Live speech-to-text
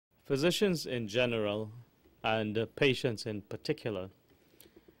Physicians in general, and patients in particular,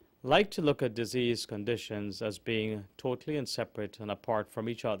 like to look at disease conditions as being totally and separate and apart from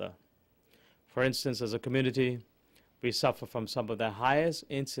each other. For instance, as a community, we suffer from some of the highest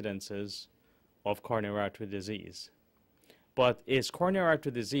incidences of coronary artery disease. But is coronary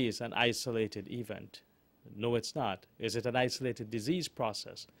artery disease an isolated event? No, it's not. Is it an isolated disease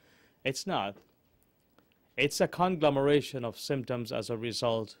process? It's not. It's a conglomeration of symptoms as a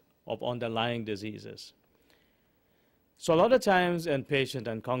result of underlying diseases. So a lot of times in patient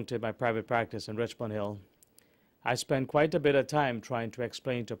encounter, my private practice in Richmond Hill, I spend quite a bit of time trying to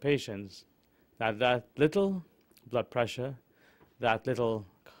explain to patients that that little blood pressure, that little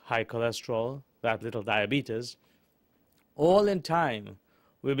high cholesterol, that little diabetes, all in time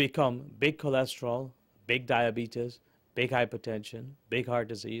will become big cholesterol, big diabetes, big hypertension, big heart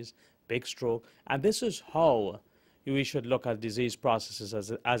disease, big stroke. And this is how we should look at disease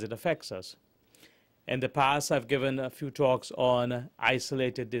processes as it affects us. In the past, I've given a few talks on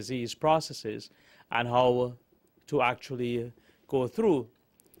isolated disease processes and how to actually go through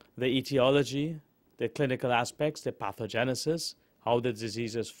the etiology, the clinical aspects, the pathogenesis, how the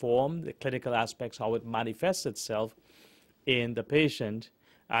disease is formed, the clinical aspects, how it manifests itself in the patient,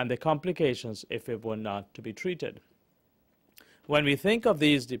 and the complications if it were not to be treated. When we think of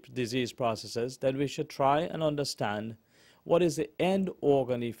these disease processes, then we should try and understand what is the end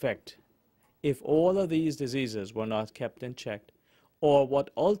organ effect if all of these diseases were not kept in check, or what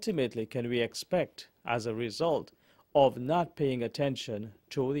ultimately can we expect as a result of not paying attention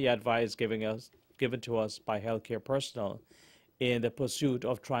to the advice given to us by healthcare personnel in the pursuit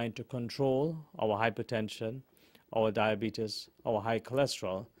of trying to control our hypertension, our diabetes, our high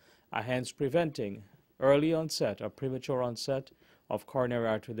cholesterol, and hence preventing early onset or premature onset of coronary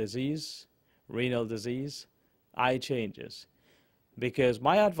artery disease, renal disease, eye changes. Because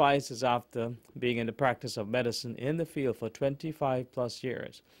my advice is, after being in the practice of medicine in the field for 25 plus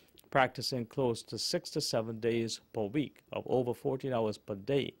years, practicing close to 6 to 7 days per week of over 14 hours per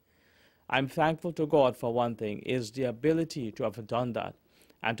day, I'm thankful to God for one thing, is the ability to have done that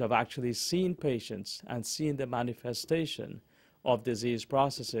and to have actually seen patients and seen the manifestation of disease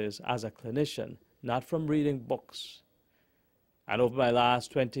processes as a clinician, not from reading books. And over my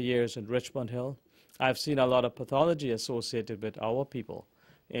last 20 years in Richmond Hill, I've seen a lot of pathology associated with our people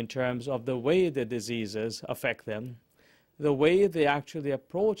in terms of the way the diseases affect them, the way they actually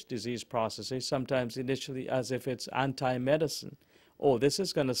approach disease processes, sometimes initially as if it's anti-medicine. Oh, this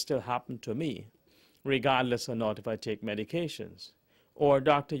is going to still happen to me, regardless or not if I take medications. Or,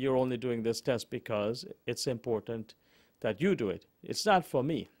 doctor, you're only doing this test because it's important that you do it. It's not for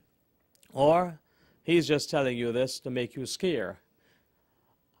me. Or, he's just telling you this to make you scared.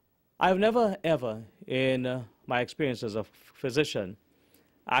 I've never, ever, in my experience as a physician,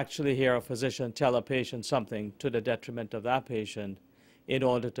 actually hear a physician tell a patient something to the detriment of that patient in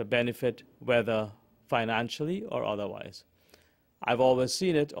order to benefit, whether financially or otherwise. I've always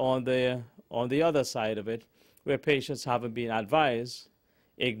seen it on the other side of it, where patients haven't been advised,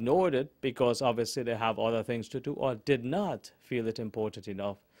 ignored it because obviously they have other things to do, or did not feel it important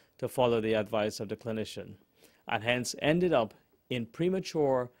enough to follow the advice of the clinician, and hence ended up in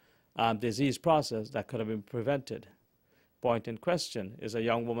premature disease process that could have been prevented. Point in question is a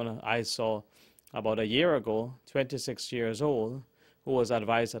young woman I saw about a year ago, 26 years old, who was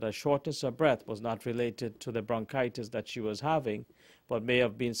advised that her shortness of breath was not related to the bronchitis that she was having, but may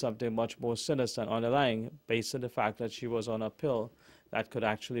have been something much more sinister and underlying based on the fact that she was on a pill that could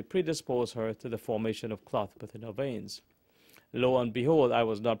actually predispose her to the formation of clot within her veins. Lo and behold, I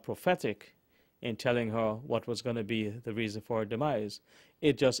was not prophetic in telling her what was going to be the reason for her demise.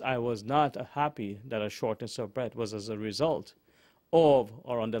 I was not happy that her shortness of breath was as a result of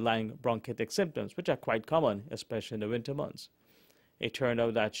our underlying bronchitic symptoms, which are quite common, especially in the winter months. It turned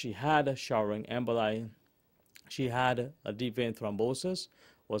out that she had a showering emboli, she had a deep vein thrombosis,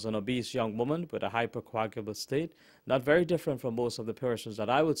 was an obese young woman with a hypercoagulable state, not very different from most of the persons that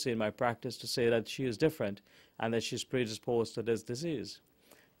I would see in my practice to say that she is different and that she's predisposed to this disease.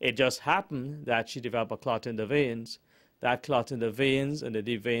 It just happened that she developed a clot in the veins. That clot in the veins and the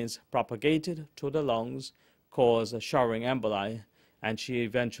deep veins propagated to the lungs, caused a showering emboli, and she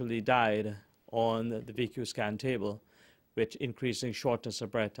eventually died on the VQ scan table with increasing shortness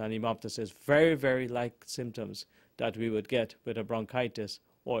of breath and hemoptysis, very, very like symptoms that we would get with a bronchitis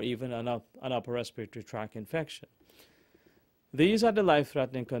or even an upper respiratory tract infection. These are the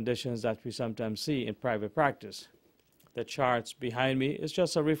life-threatening conditions that we sometimes see in private practice. The charts behind me is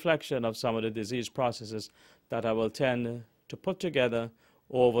just a reflection of some of the disease processes that I will tend to put together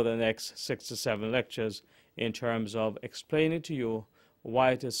over the next 6 to 7 lectures in terms of explaining to you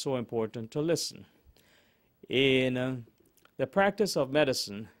why it is so important to listen. In the practice of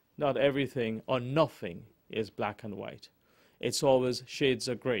medicine, not everything or nothing is black and white. It's always shades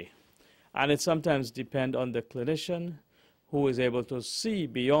of gray. And it sometimes depends on the clinician who is able to see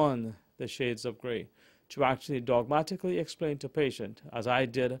beyond the shades of gray to actually dogmatically explain to patient, as I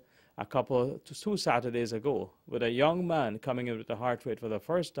did two Saturdays ago, with a young man coming in with a heart rate for the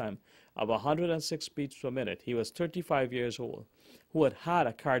first time of 106 beats per minute. He was 35 years old, who had had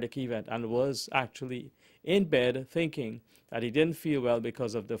a cardiac event and was actually in bed thinking that he didn't feel well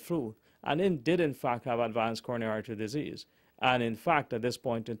because of the flu, and did in fact have advanced coronary artery disease, and in fact at this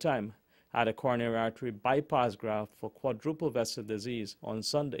point in time had a coronary artery bypass graft for quadruple vessel disease on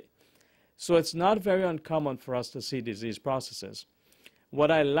Sunday. So it's not very uncommon for us to see disease processes. What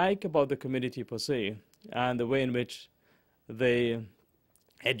I like about the community per se, and the way in which the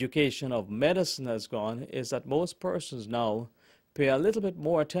education of medicine has gone, is that most persons now pay a little bit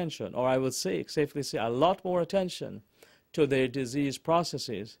more attention, or I would say, safely say, a lot more attention to their disease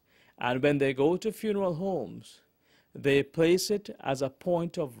processes. And when they go to funeral homes, they place it as a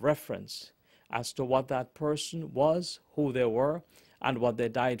point of reference as to what that person was, who they were, and what they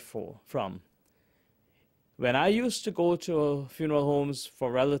died from. When I used to go to funeral homes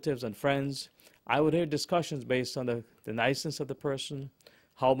for relatives and friends, I would hear discussions based on the niceness of the person,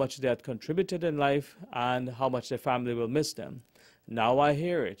 how much they had contributed in life, and how much their family will miss them. Now I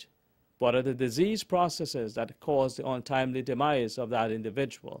hear it. What are the disease processes that cause the untimely demise of that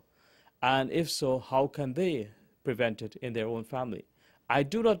individual? And if so, how can they prevent it in their own family? I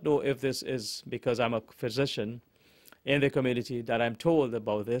do not know if this is because I'm a physician in the community that I'm told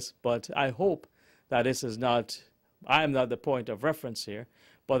about this, but I hope that this is not, I'm not the point of reference here,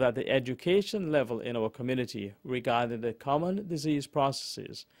 but that the education level in our community regarding the common disease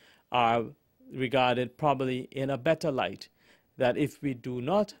processes are regarded probably in a better light. That if we do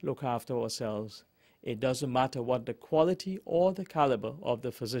not look after ourselves, it doesn't matter what the quality or the caliber of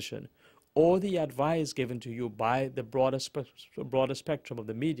the physician or the advice given to you by the broader spectrum of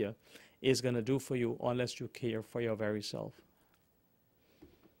the media is going to do for you unless you care for your very self.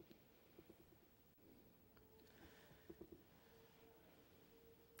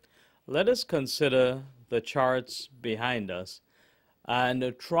 Let us consider the charts behind us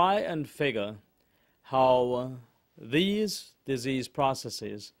and try and figure how these disease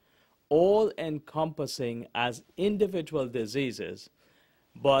processes, all encompassing as individual diseases,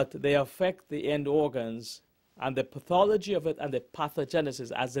 but they affect the end organs and the pathology of it and the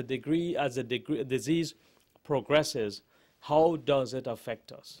pathogenesis as the disease progresses, how does it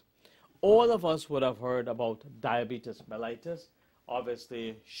affect us? All of us would have heard about diabetes mellitus,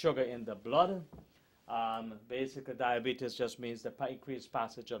 obviously sugar in the blood. Basically diabetes just means the increased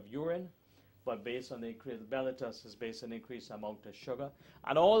passage of urine, but based on the increased mellitus is based on increased amount of sugar.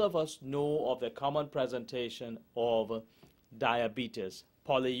 And all of us know of the common presentation of diabetes.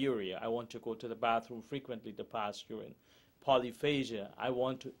 Polyuria, I want to go to the bathroom frequently to pass urine. Polyphagia, I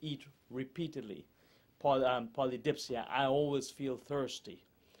want to eat repeatedly. Polydipsia, I always feel thirsty.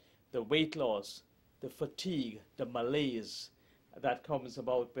 The weight loss, the fatigue, the malaise that comes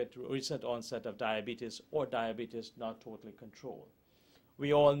about with recent onset of diabetes or diabetes not totally controlled.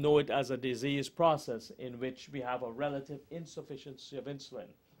 We all know it as a disease process in which we have a relative insufficiency of insulin.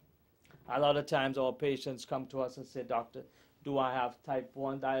 A lot of times our patients come to us and say, "Doctor, do I have type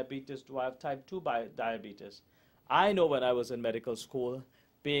 1 diabetes? Do I have type 2 diabetes?" I know when I was in medical school,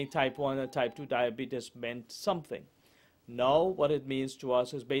 being type 1 and type 2 diabetes meant something. Now what it means to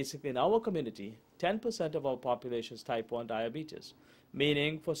us is basically in our community, 10% of our population is type 1 diabetes,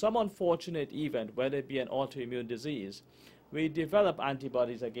 meaning for some unfortunate event, whether it be an autoimmune disease, we develop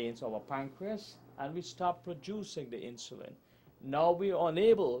antibodies against our pancreas and we stop producing the insulin. Now we are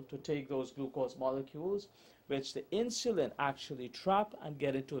unable to take those glucose molecules, which the insulin actually trap and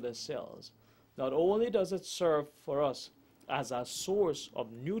get into the cells. Not only does it serve for us as a source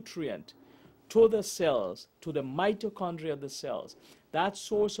of nutrient to the cells, to the mitochondria of the cells, that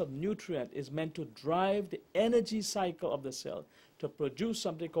source of nutrient is meant to drive the energy cycle of the cell to produce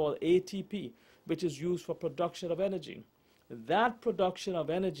something called ATP, which is used for production of energy. That production of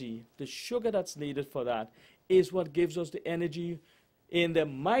energy, the sugar that's needed for that, is what gives us the energy in the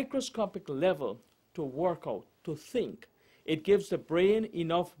microscopic level to work out, to think. It gives the brain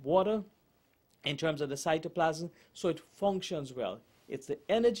enough water in terms of the cytoplasm so it functions well. It's the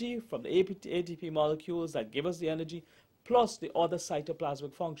energy from the ATP molecules that give us the energy plus the other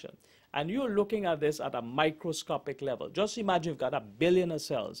cytoplasmic function. And you're looking at this at a microscopic level. Just imagine you've got 1 billion of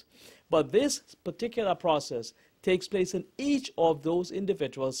cells. But this particular process takes place in each of those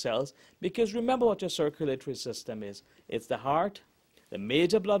individual cells because remember what your circulatory system is. It's the heart, the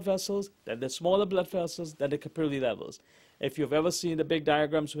major blood vessels, then the smaller blood vessels, then the capillary levels. If you've ever seen the big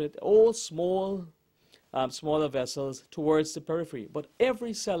diagrams with all smaller vessels towards the periphery, but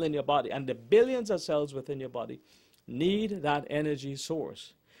every cell in your body and the billions of cells within your body need that energy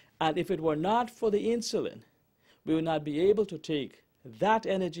source. And if it were not for the insulin, we would not be able to take that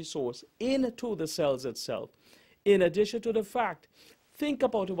energy source into the cells itself. In addition to the fact, think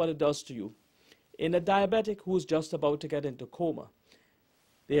about what it does to you. In a diabetic who's just about to get into coma,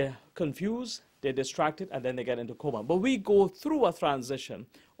 they're confused, they're distracted, and then they get into coma. But we go through a transition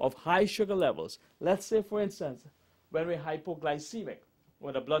of high sugar levels. Let's say, for instance, when we're hypoglycemic,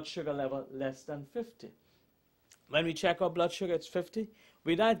 with a blood sugar level less than 50. When we check our blood sugar, it's 50.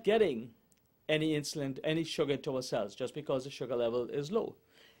 We're not getting any insulin, any sugar to our cells just because the sugar level is low.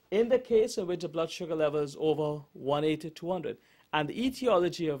 In the case in which the blood sugar level is over 180, 200, and the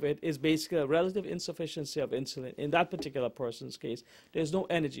etiology of it is basically a relative insufficiency of insulin. In that particular person's case, there's no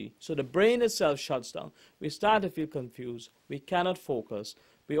energy. So the brain itself shuts down. We start to feel confused. We cannot focus.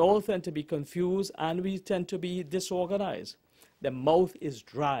 We all tend to be confused, and we tend to be disorganized. The mouth is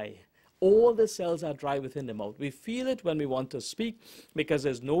dry. All the cells are dry within the mouth. We feel it when we want to speak because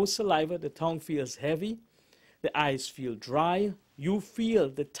there's no saliva. The tongue feels heavy. The eyes feel dry. You feel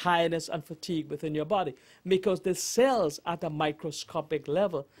the tiredness and fatigue within your body because the cells at a microscopic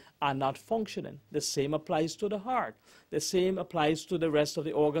level are not functioning. The same applies to the heart. The same applies to the rest of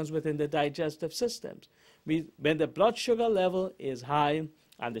the organs within the digestive systems. When the blood sugar level is high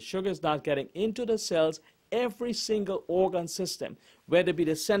and the sugar is not getting into the cells, every single organ system, whether it be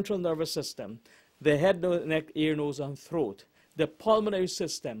the central nervous system, the head, neck, ear, nose, and throat, the pulmonary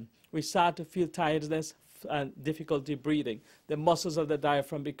system, we start to feel tiredness and difficulty breathing. The muscles of the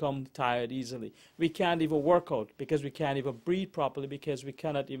diaphragm become tired easily. We can't even work out because we can't even breathe properly because we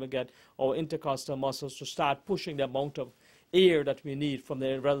cannot even get our intercostal muscles to start pushing the amount of air that we need from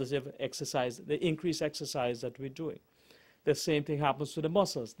the relative exercise, the increased exercise that we're doing. The same thing happens to the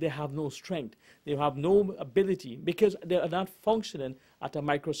muscles. They have no strength. They have no ability because they are not functioning at a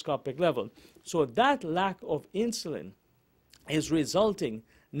microscopic level. So that lack of insulin is resulting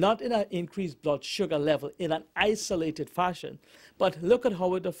not in an increased blood sugar level in an isolated fashion, but look at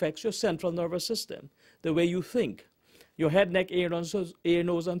how it affects your central nervous system, the way you think. Your head, neck, ear,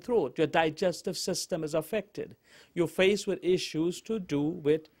 nose, and throat. Your digestive system is affected. You're faced with issues to do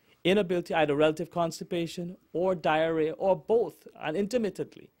with inability, either relative constipation or diarrhea or both, and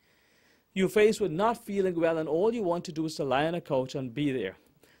intermittently. You're faced with not feeling well, and all you want to do is to lie on a couch and be there.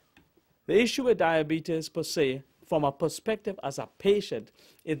 The issue with diabetes per se, from a perspective as a patient,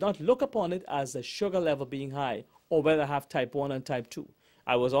 is not look upon it as the sugar level being high or whether I have type 1 and type 2.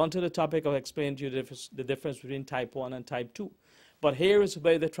 I was on to the topic of explaining to you the difference between type 1 and type 2. But here is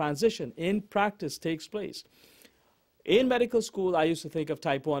where the transition in practice takes place. In medical school, I used to think of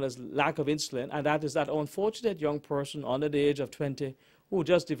type 1 as lack of insulin, and that is that unfortunate young person under the age of 20 who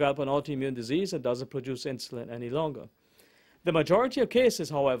just developed an autoimmune disease and doesn't produce insulin any longer. The majority of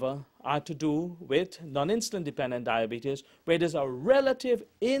cases, however, are to do with non-insulin dependent diabetes, where there's a relative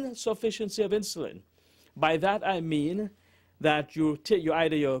insufficiency of insulin. By that I mean that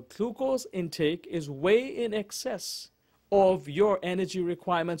either your glucose intake is way in excess of your energy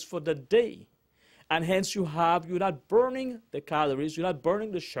requirements for the day. And hence you're not burning the calories, you're not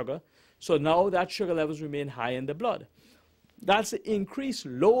burning the sugar, so now that sugar levels remain high in the blood. That's the increased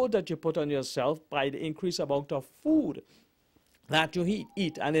load that you put on yourself by the increased amount of food that you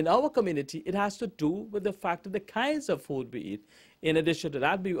eat. And in our community, it has to do with the fact of the kinds of food we eat. In addition to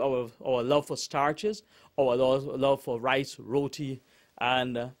that, our love for starches, our love for rice, roti,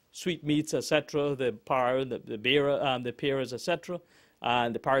 and sweet meats, etc., the pears, etc.,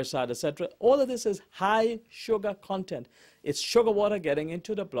 and the parasite, etc. All of this is high sugar content. It's sugar water getting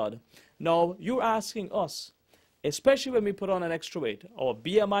into the blood. Now, you're asking us, especially when we put on an extra weight, our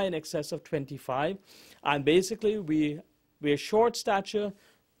BMI in excess of 25, and basically we're short stature,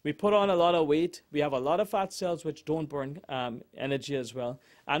 we put on a lot of weight, we have a lot of fat cells which don't burn energy as well,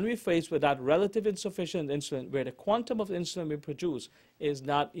 and we're faced with that relative insufficient insulin where the quantum of insulin we produce is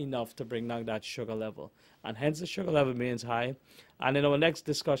not enough to bring down that sugar level. And hence the sugar level remains high. And in our next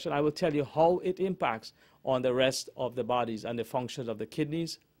discussion, I will tell you how it impacts on the rest of the bodies and the functions of the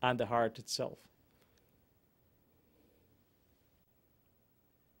kidneys and the heart itself.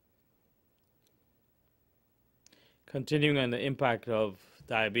 Continuing on the impact of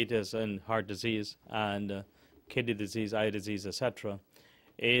diabetes and heart disease and kidney disease, eye disease, etc.,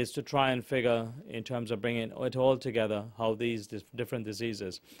 is to try and figure, in terms of bringing it all together, how these different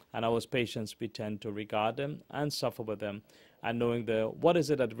diseases and our patients, we tend to regard them and suffer with them, and knowing what is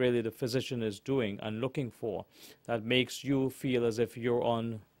it that really the physician is doing and looking for that makes you feel as if you're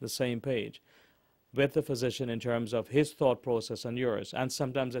on the same page with the physician in terms of his thought process and yours. And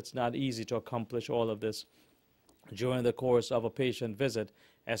sometimes it's not easy to accomplish all of this during the course of a patient visit,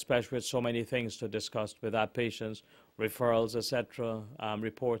 especially with so many things to discuss with that patient's referrals, etc.,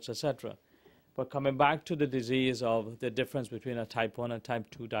 reports, etc. But coming back to the disease of the difference between a type 1 and type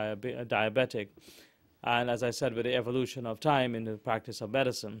 2 diabetic, and as I said, with the evolution of time in the practice of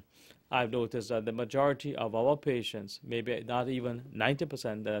medicine, I've noticed that the majority of our patients, maybe not even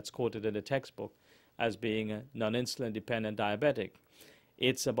 90% that's quoted in the textbook as being non-insulin dependent diabetic,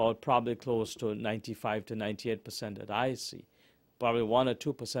 it's about probably close to 95 to 98% that I see. Probably 1 or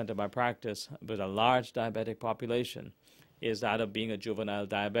 2% of my practice with a large diabetic population is that of being a juvenile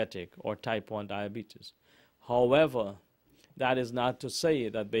diabetic or type 1 diabetes. However, that is not to say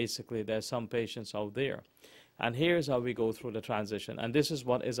that basically there's some patients out there. And here's how we go through the transition. And this is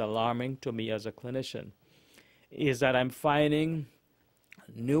what is alarming to me as a clinician, is that I'm finding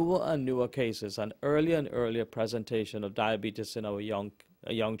newer and newer cases and earlier presentation of diabetes in our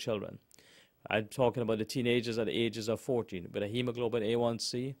young children. I'm talking about the teenagers at the ages of 14 with a hemoglobin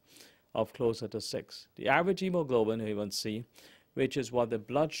A1C of closer to 6. The average hemoglobin A1C, which is what the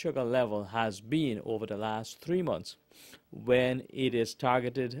blood sugar level has been over the last 3 months when it is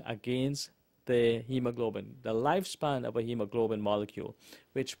targeted against the hemoglobin, the lifespan of a hemoglobin molecule,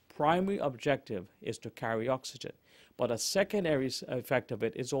 which primary objective is to carry oxygen. But a secondary effect of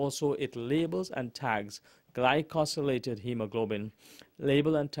it is also it labels and tags glycosylated hemoglobin,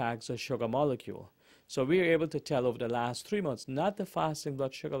 label and tags a sugar molecule. So we are able to tell over the last 3 months, not the fasting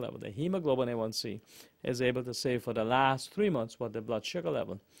blood sugar level, the hemoglobin A1C is able to say for the last 3 months what the blood sugar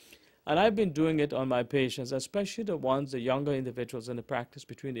level. And I've been doing it on my patients, especially the younger individuals in the practice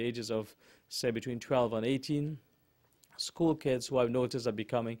between the ages of, say, between 12 and 18, school kids who I've noticed are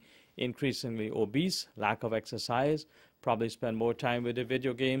becoming increasingly obese, lack of exercise, probably spend more time with the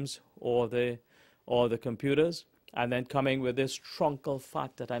video games or the computers, and then coming with this truncal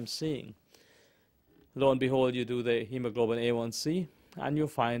fat that I'm seeing. Lo and behold, you do the hemoglobin A1C, and you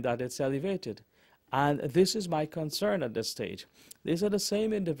find that it's elevated. And this is my concern at this stage. These are the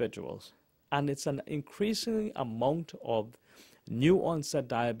same individuals, and it's an increasing amount of new onset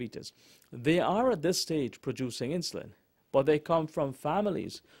diabetes. They are at this stage producing insulin, but they come from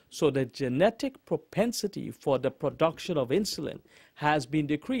families, so the genetic propensity for the production of insulin has been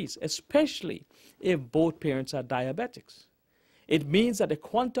decreased, especially if both parents are diabetics. It means that the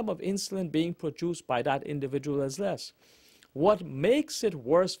quantum of insulin being produced by that individual is less. What makes it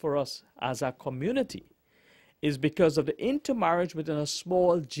worse for us as a community is because of the intermarriage within a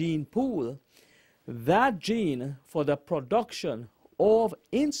small gene pool. That gene for the production of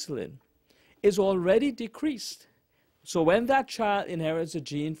insulin is already decreased. So when that child inherits a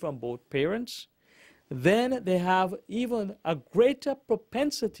gene from both parents, then they have even a greater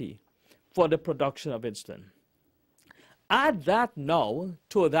propensity for the production of insulin. Add that now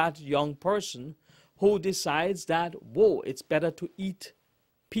to that young person who decides that, whoa, it's better to eat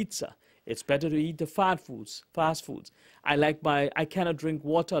pizza. It's better to eat the fast foods. I cannot drink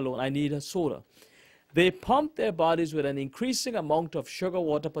water alone. I need a soda. They pump their bodies with an increasing amount of sugar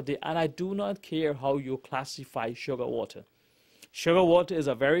water per day, and I do not care how you classify sugar water. Sugar water is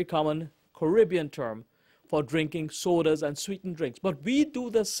a very common Caribbean term for drinking sodas and sweetened drinks. But we do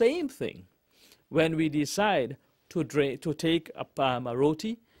the same thing when we decide to take a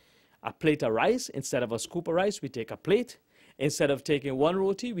roti, a plate of rice. Instead of a scoop of rice, we take a plate. Instead of taking one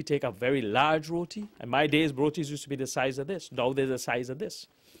roti, we take a very large roti. In my days, rotis used to be the size of this. Now they're the size of this.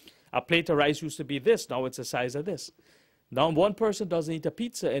 A plate of rice used to be this. Now it's the size of this. Now one person doesn't eat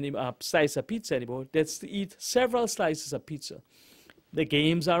a slice of pizza anymore. They eat several slices of pizza. The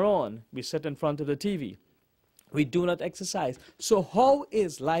games are on. We sit in front of the TV. We do not exercise. So how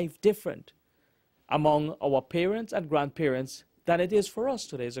is life different among our parents and grandparents than it is for us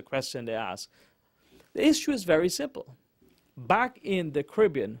today, is a question they ask. The issue is very simple. Back in the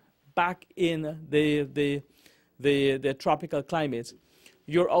Caribbean, back in the tropical climates,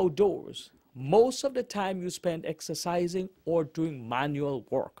 you're outdoors. Most of the time you spend exercising or doing manual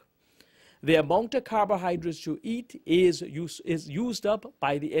work. The amount of carbohydrates you eat is used up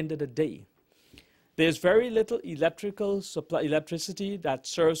by the end of the day. There's very little electricity that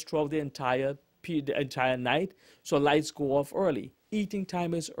serves throughout the entire night, so lights go off early. Eating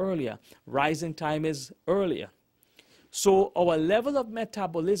time is earlier. Rising time is earlier. So our level of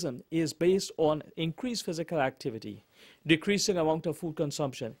metabolism is based on increased physical activity, decreasing amount of food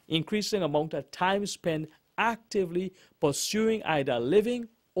consumption, increasing amount of time spent actively pursuing either living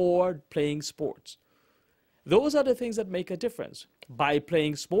or playing sports. Those are the things that make a difference. By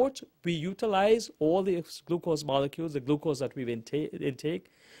playing sports, we utilize all the glucose molecules, the glucose that we've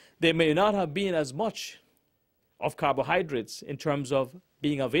intake. There may not have been as much of carbohydrates in terms of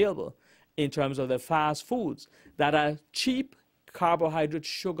being available, in terms of the fast foods that are cheap carbohydrate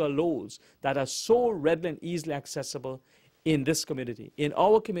sugar loads that are so readily and easily accessible in this community, in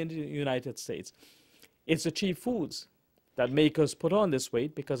our community in the United States. It's the cheap foods that make us put on this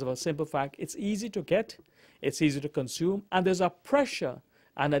weight because of a simple fact. It's easy to get, it's easy to consume, and there's a pressure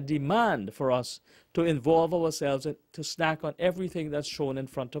and a demand for us to involve ourselves and to snack on everything that's shown in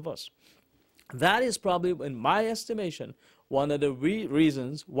front of us. That is probably, in my estimation, one of the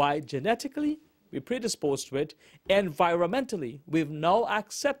reasons why genetically we're predisposed to it. Environmentally, we've now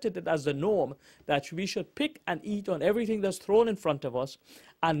accepted it as the norm that we should pick and eat on everything that's thrown in front of us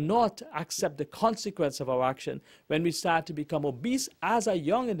and not accept the consequence of our action when we start to become obese as a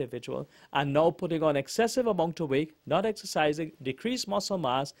young individual and now putting on excessive amount of weight, not exercising, decreased muscle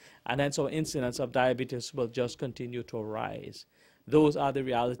mass, and hence our incidence of diabetes will just continue to rise. Those are the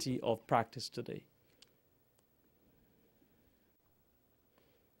reality of practice today.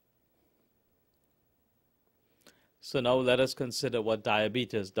 So now let us consider what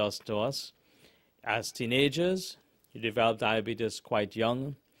diabetes does to us. As teenagers, you develop diabetes quite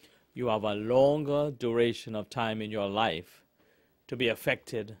young. You have a longer duration of time in your life to be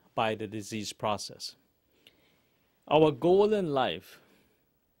affected by the disease process. Our goal in life,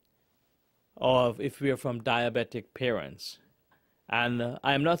 if we are from diabetic parents, and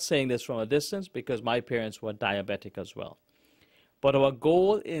I'm not saying this from a distance because my parents were diabetic as well, but our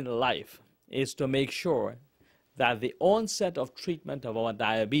goal in life is to make sure that the onset of treatment of our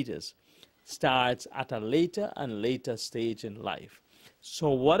diabetes starts at a later and later stage in life. So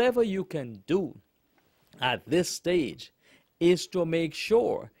whatever you can do at this stage is to make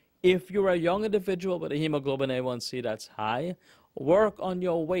sure, if you're a young individual with a hemoglobin A1C that's high, work on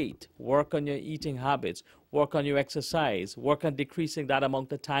your weight, work on your eating habits, work on your exercise, work on decreasing that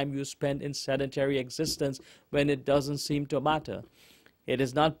amount of time you spend in sedentary existence when it doesn't seem to matter. It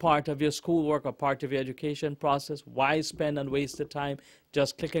is not part of your schoolwork or part of your education process. Why spend and waste the time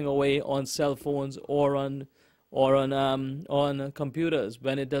just clicking away on cell phones or on computers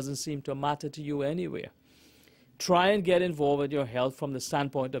when it doesn't seem to matter to you anywhere? Try and get involved with your health from the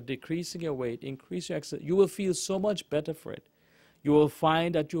standpoint of decreasing your weight, increasing your exercise. You will feel so much better for it. You will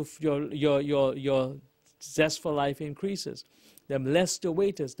find that your zest for life increases. The less the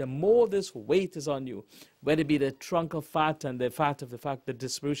weight is, the more this weight is on you, whether it be the trunk of fat and the fat of the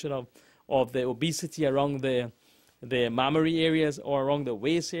distribution of the obesity around the mammary areas or around the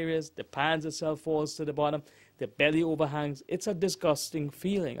waist areas, the pants itself falls to the bottom, the belly overhangs. It's a disgusting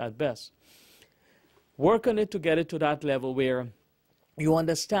feeling at best. Work on it to get it to that level where you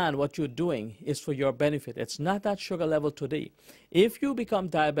understand what you're doing is for your benefit. It's not that sugar level today. If you become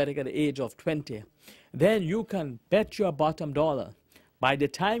diabetic at the age of 20, then you can bet your bottom dollar. By the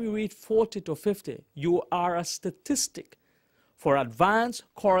time you reach 40 to 50, you are a statistic for advanced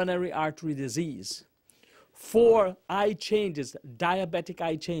coronary artery disease, for eye changes, diabetic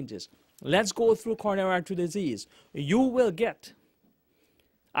eye changes. Let's go through coronary artery disease. You will get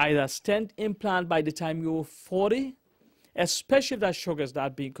either a stent implant by the time you're 40, especially if that sugar is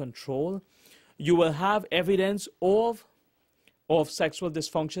not being controlled. You will have evidence of sexual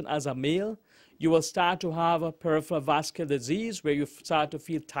dysfunction as a male. You will start to have a peripheral vascular disease where you start to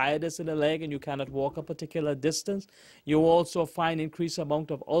feel tiredness in the leg and you cannot walk a particular distance. You will also find increased amount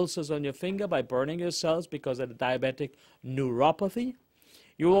of ulcers on your finger by burning yourselves because of the diabetic neuropathy.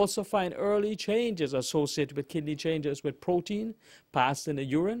 You will also find early changes associated with kidney changes with protein passed in the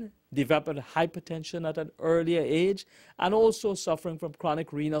urine, developing hypertension at an earlier age, and also suffering from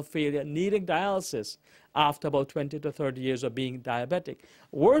chronic renal failure, needing dialysis after about 20 to 30 years of being diabetic.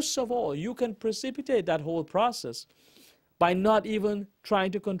 Worst of all, you can precipitate that whole process by not even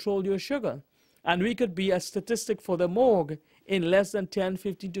trying to control your sugar. And we could be a statistic for the morgue in less than 10,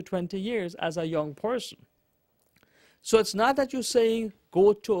 15 to 20 years as a young person. So it's not that you're saying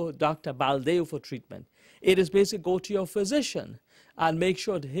go to Dr. Baldeo for treatment. It is basically go to your physician and make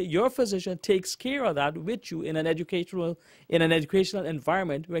sure that your physician takes care of that with you in an educational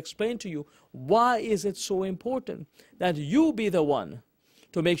environment to explain to you why is it so important that you be the one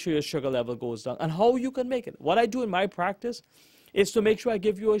to make sure your sugar level goes down and how you can make it. What I do in my practice is to make sure I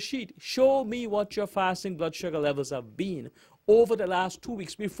give you a sheet. Show me what your fasting blood sugar levels have been over the last 2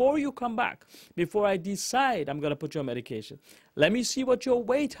 weeks before you come back, before I decide I'm going to put you on medication. Let me see what your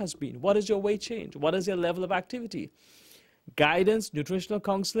weight has been. What is your weight change? What is your level of activity? Guidance, nutritional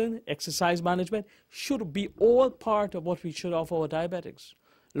counseling, exercise management should be all part of what we should offer our diabetics.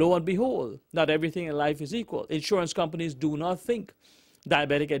 Lo and behold, not everything in life is equal. Insurance companies do not think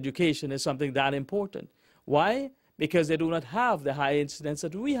diabetic education is something that important. Why? Because they do not have the high incidence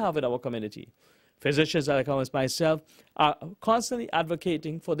that we have in our community. Physicians like myself are constantly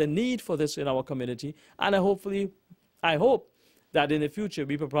advocating for the need for this in our community, and I hope that in the future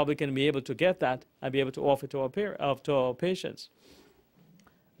we probably can be able to get that and be able to offer to our patients.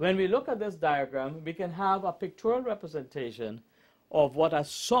 When we look at this diagram, we can have a pictorial representation of what are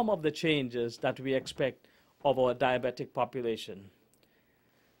some of the changes that we expect of our diabetic population.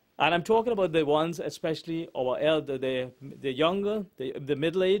 And I'm talking about the ones, especially our elder, the younger, the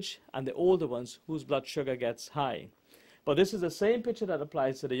middle-aged, and the older ones whose blood sugar gets high. But this is the same picture that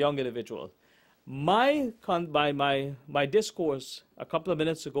applies to the young individual. My discourse a couple of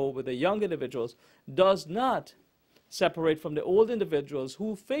minutes ago with the young individuals does not separate from the old individuals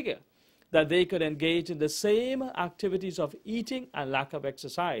who figure that they could engage in the same activities of eating and lack of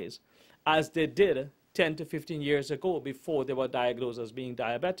exercise as they did 10 to 15 years ago before they were diagnosed as being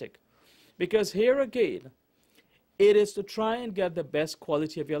diabetic. Because here again, it is to try and get the best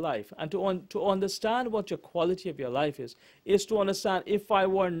quality of your life. And to understand what your quality of your life is to understand if I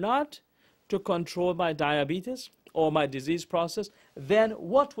were not to control my diabetes or my disease process, then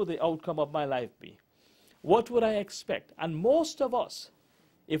what would the outcome of my life be? What would I expect? And most of us,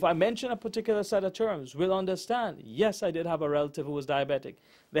 if I mention a particular set of terms, will understand, yes, I did have a relative who was diabetic.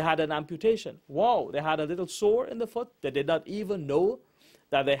 They had an amputation. Wow, they had a little sore in the foot. They did not even know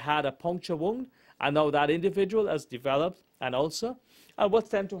that they had a puncture wound. And now that individual has developed an ulcer. And what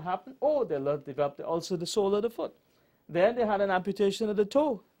tends to happen? Oh, they developed the ulcer, the sole of the foot. Then they had an amputation of the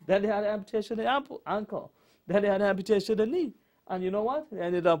toe. Then they had an amputation of the ankle. Then they had an amputation of the knee. And you know what? They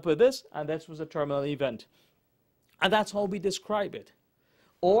ended up with this, and this was a terminal event. And that's how we describe it.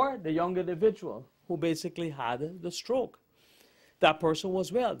 Or the young individual who basically had the stroke. That person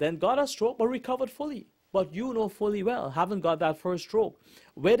was well, then got a stroke, but recovered fully. But you know fully well, haven't got that first stroke,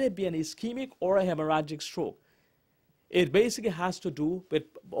 whether it be an ischemic or a hemorrhagic stroke. It basically has to do with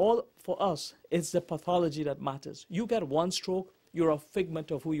all, for us, it's the pathology that matters. You get one stroke, you're a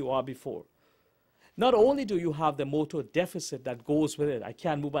figment of who you are before. Not only do you have the motor deficit that goes with it, I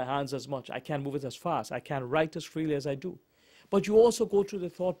can't move my hands as much, I can't move it as fast, I can't write as freely as I do. But you also go through the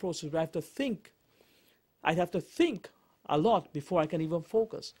thought process where I have to think. I have to think a lot before I can even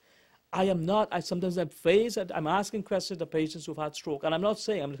focus. Sometimes I'm asking questions to patients who've had stroke, and I'm not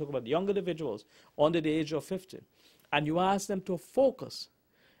saying, I'm talking about young individuals under the age of 50, and you ask them to focus,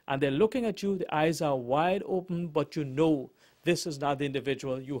 and they're looking at you, the eyes are wide open, but you know this is not the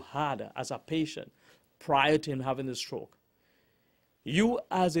individual you had as a patient prior to him having the stroke. You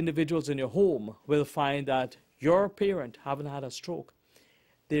as individuals in your home will find that your parent haven't had a stroke.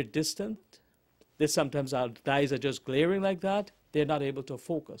 They're distant. They sometimes our eyes are just glaring like that. They're not able to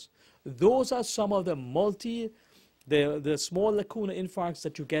focus. Those are some of the the small lacuna infarcts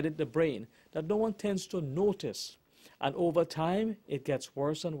that you get in the brain that no one tends to notice. And over time, it gets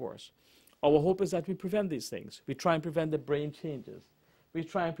worse and worse. Our hope is that we prevent these things. We try and prevent the brain changes. We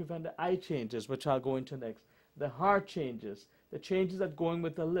try and prevent the eye changes, which I'll go into next. The heart changes, the changes that go in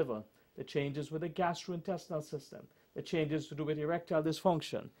with the liver, the changes with the gastrointestinal system, the changes to do with erectile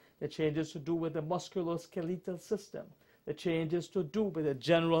dysfunction, the changes to do with the musculoskeletal system, the changes to do with the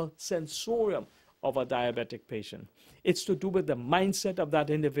general sensorium of a diabetic patient. It's to do with the mindset of that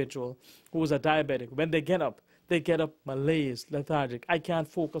individual who is a diabetic. When they get up malaise, lethargic. I can't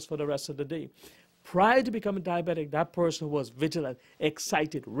focus for the rest of the day. Prior to becoming diabetic, that person was vigilant,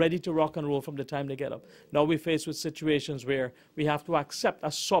 excited, ready to rock and roll from the time they get up. Now we're faced with situations where we have to accept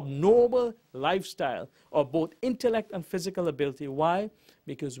a subnormal lifestyle of both intellect and physical ability. Why?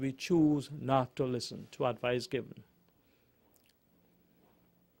 Because we choose not to listen to advice given.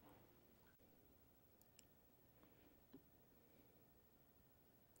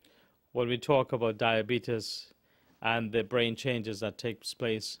 When we talk about diabetes and the brain changes that takes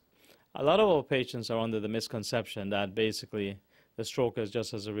place, a lot of our patients are under the misconception that basically the stroke is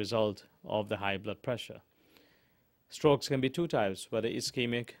just as a result of the high blood pressure. Strokes can be two types, whether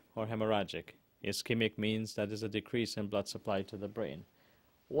ischemic or hemorrhagic. Ischemic means that there's a decrease in blood supply to the brain.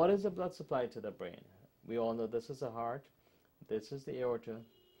 What is the blood supply to the brain? We all know this is the heart, this is the aorta,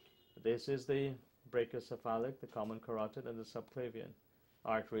 this is the brachiocephalic, the common carotid, and the subclavian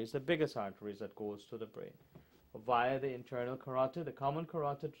arteries, the biggest arteries that goes to the brain. Via the internal carotid, the common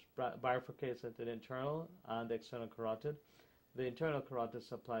carotid bifurcates into the internal and the external carotid. The internal carotid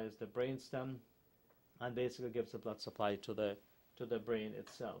supplies the brainstem and basically gives the blood supply to the brain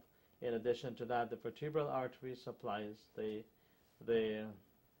itself. In addition to that, the vertebral artery supplies the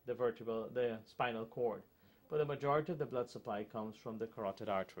spinal cord. but the majority of the blood supply comes from the carotid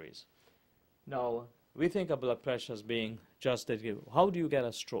arteries. Now, we think of blood pressure as being just that. How do you get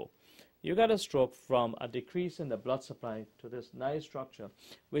a stroke? You get a stroke from a decrease in the blood supply to this nice structure,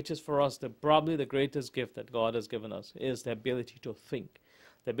 which is for us probably the greatest gift that God has given us, is the ability to think,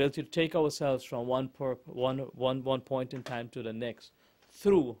 the ability to take ourselves from one point in time to the next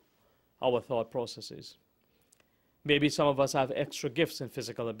through our thought processes. Maybe some of us have extra gifts in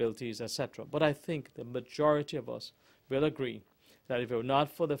physical abilities, etc. But I think the majority of us will agree that if it were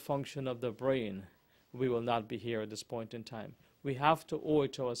not for the function of the brain, we will not be here at this point in time. We have to owe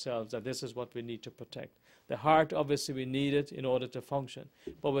it to ourselves that this is what we need to protect. The heart, obviously, we need it in order to function.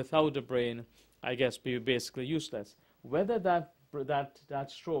 But without the brain, I guess we're basically useless. Whether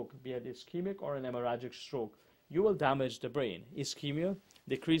that stroke, be it ischemic or an hemorrhagic stroke, you will damage the brain. Ischemia,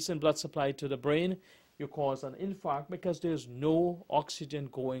 decrease in blood supply to the brain, you cause an infarct because there's no oxygen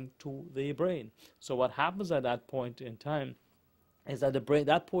going to the brain. So what happens at that point in time is that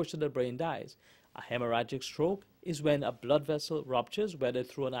that portion of the brain dies. A hemorrhagic stroke is when a blood vessel ruptures, whether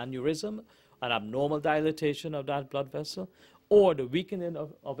through an aneurysm, an abnormal dilatation of that blood vessel, or the weakening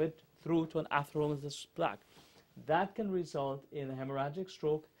of it through to an atheromatous plaque. That can result in a hemorrhagic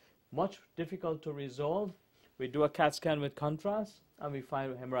stroke, much difficult to resolve. We do a CAT scan with contrast, and we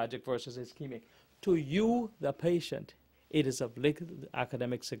find hemorrhagic versus ischemic. To you, the patient, it is of little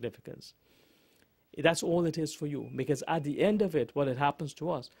academic significance. That's all it is for you, because at the end of it, what it happens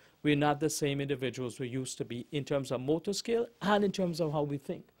to us, we're not the same individuals we used to be in terms of motor skill and in terms of how we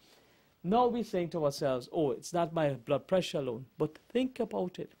think. Now we think to ourselves, oh, it's not my blood pressure alone, but think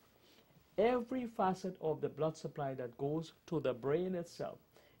about it. Every facet of the blood supply that goes to the brain itself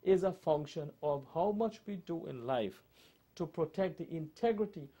is a function of how much we do in life to protect the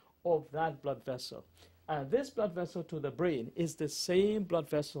integrity of that blood vessel. And this blood vessel to the brain is the same blood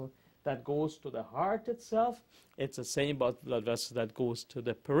vessel that goes to the heart itself. It's the same blood vessel that goes to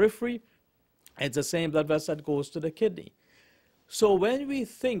the periphery. It's the same blood vessel that goes to the kidney. So when we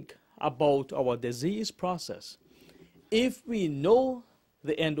think about our disease process, if we know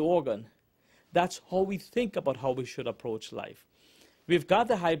the end organ, that's how we think about how we should approach life. We've got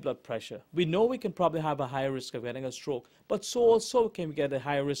the high blood pressure. We know we can probably have a higher risk of getting a stroke, but so also can we get a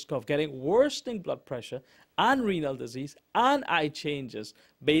higher risk of getting worsening blood pressure and renal disease and eye changes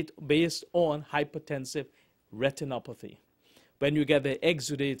based on hypertensive retinopathy. When you get the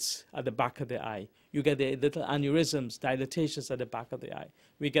exudates at the back of the eye, you get the little aneurysms, dilatations at the back of the eye.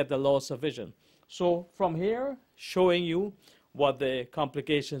 We get the loss of vision. So from here, showing you what the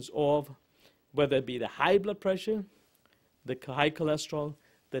complications of, whether it be the high blood pressure, the high cholesterol,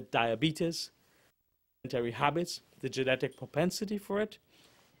 the diabetes, sedentary habits, the genetic propensity for it,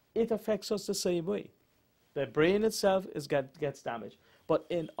 it affects us the same way. The brain itself gets damaged. But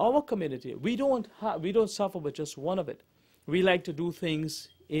in our community, we don't suffer with just one of it. We like to do things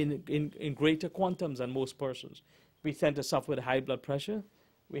in greater quantums than most persons. We tend to suffer with high blood pressure.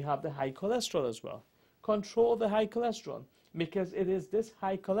 We have the high cholesterol as well. Control the high cholesterol, because it is this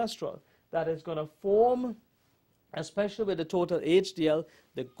high cholesterol that is going to form, especially with the total HDL,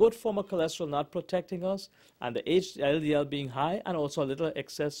 the good form of cholesterol not protecting us, and the LDL being high, and also a little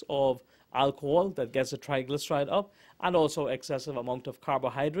excess of alcohol that gets the triglyceride up, and also excessive amount of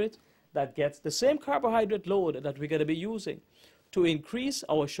carbohydrate that gets the same carbohydrate load that we're going to be using to increase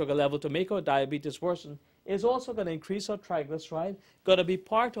our sugar level to make our diabetes worsen, is also going to increase our triglyceride, going to be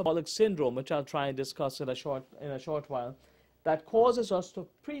part of metabolic syndrome, which I'll try and discuss in a short while, that causes us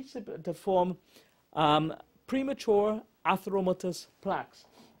to form premature atheromatous plaques.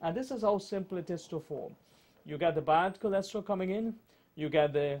 And this is how simple it is to form. You get the bad cholesterol coming in, you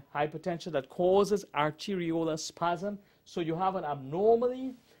get the hypertension that causes arteriolar spasm, so you have an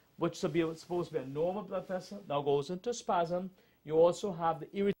abnormally, which is supposed to be a normal blood vessel, now goes into spasm. You also have the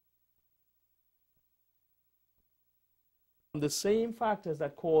irritation, the same factors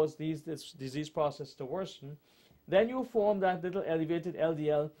that cause this disease process to worsen. Then you form that little elevated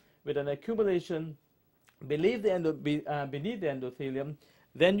LDL with an accumulation beneath the endothelium.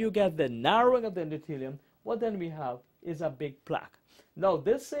 Then you get the narrowing of the endothelium. What then we have is a big plaque. Now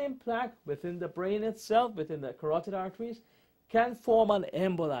this same plaque within the brain itself, within the carotid arteries, can form an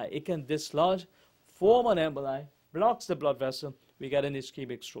emboli. It can dislodge, form an emboli, blocks the blood vessel. We get an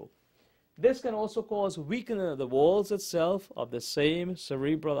ischemic stroke. This can also cause weakening of the walls itself of the same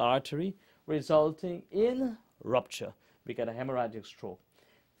cerebral artery, resulting in rupture. We get a hemorrhagic stroke.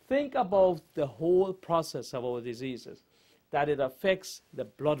 Think about the whole process of our diseases, that it affects the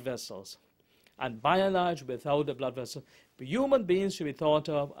blood vessels. And by and large, without the blood vessel, human beings should be thought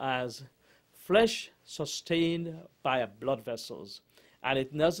of as flesh sustained by blood vessels. And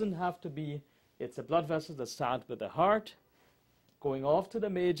it doesn't have to be It's a blood vessel that starts with the heart, going off to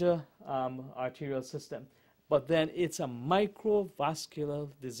the major arterial system. But then it's a microvascular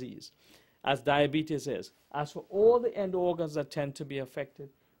disease, as diabetes is. As for all the end organs that tend to be affected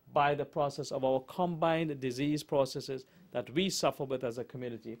by the process of our combined disease processes that we suffer with as a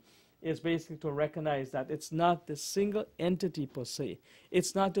community, is basically to recognize that it's not the single entity per se.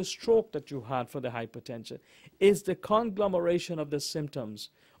 It's not the stroke that you had for the hypertension. It's the conglomeration of the symptoms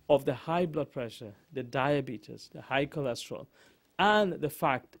of the high blood pressure, the diabetes, the high cholesterol, and the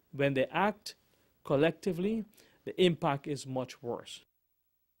fact when they act collectively, the impact is much worse.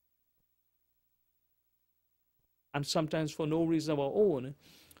 And sometimes for no reason of our own,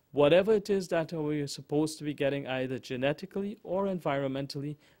 whatever it is that we're supposed to be getting either genetically or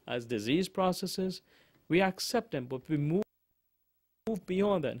environmentally as disease processes, we accept them, but we move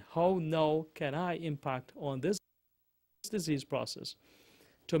beyond that. How now can I impact on this disease process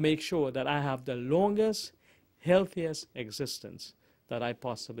to make sure that I have the longest, healthiest existence that I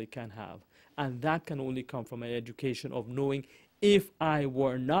possibly can have? And that can only come from an education of knowing if I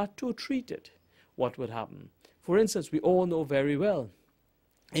were not to treat it, what would happen. For instance, we all know very well,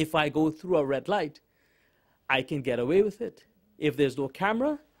 if I go through a red light, I can get away with it if there's no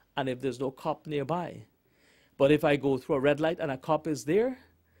camera and if there's no cop nearby. But if I go through a red light and a cop is there,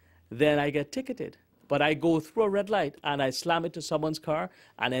 then I get ticketed. But I go through a red light and I slam into someone's car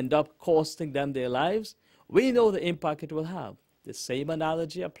and end up costing them their lives, we know the impact it will have. The same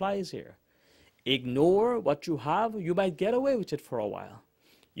analogy applies here. Ignore what you have, you might get away with it for a while.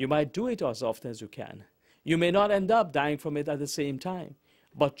 You might do it as often as you can. You may not end up dying from it at the same time,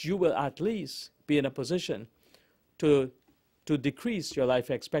 but you will at least be in a position to decrease your life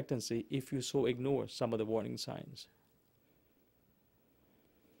expectancy if you so ignore some of the warning signs.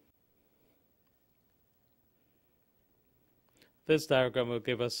 This diagram will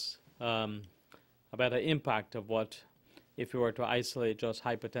give us a better impact of what if you were to isolate just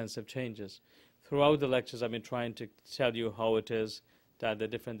hypertensive changes. Throughout the lectures, I've been trying to tell you how it is that the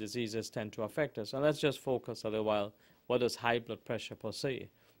different diseases tend to affect us. And let's just focus a little while. What does high blood pressure per se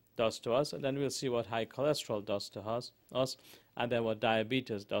does to us? And then we'll see what high cholesterol does to us, and then what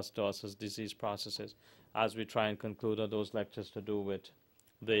diabetes does to us as disease processes, as we try and conclude on those lectures to do with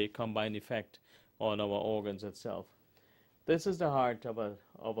the combined effect on our organs itself. This is the heart of a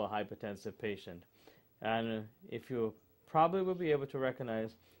hypertensive patient. And if you probably will be able to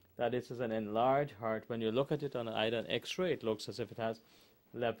recognize that this is an enlarged heart. When you look at it on either an X-ray, it looks as if it has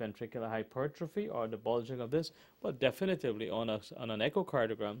left ventricular hypertrophy or the bulging of this, but definitively on an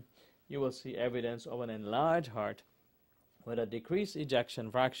echocardiogram, you will see evidence of an enlarged heart with a decreased ejection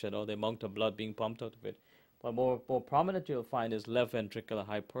fraction, or the amount of blood being pumped out of it. But more prominent you'll find is left ventricular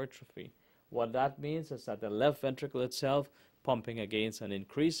hypertrophy. What that means is that the left ventricle itself pumping against an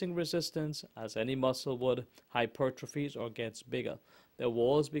increasing resistance as any muscle would hypertrophies or gets bigger. The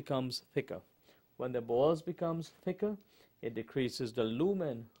walls becomes thicker. When the walls becomes thicker, it decreases the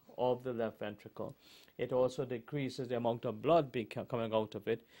lumen of the left ventricle. It also decreases the amount of blood coming out of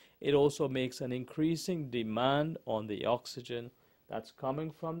it. It also makes an increasing demand on the oxygen that's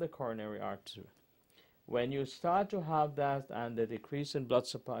coming from the coronary artery. When you start to have that and the decrease in blood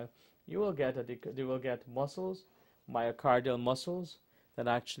supply, you will get muscles, myocardial muscles, that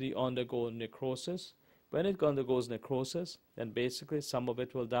actually undergo necrosis. When it undergoes necrosis, then basically some of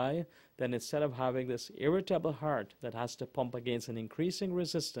it will die. Then instead of having this irritable heart that has to pump against an increasing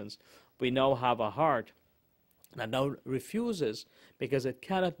resistance, we now have a heart that now refuses because it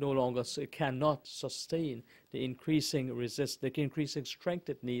cannot sustain the increasing strength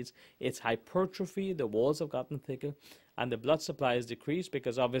it needs. It's hypertrophy, the walls have gotten thicker, and the blood supply is decreased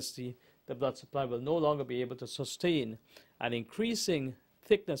because obviously the blood supply will no longer be able to sustain an increasing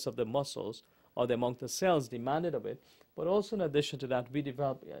thickness of the muscles or the amount of cells demanded of it. But also in addition to that, we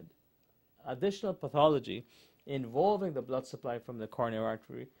develop additional pathology involving the blood supply from the coronary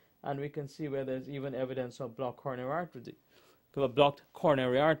artery, and we can see where there's even evidence of blocked coronary artery.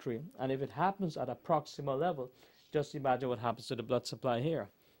 And if it happens at a proximal level, just imagine what happens to the blood supply here.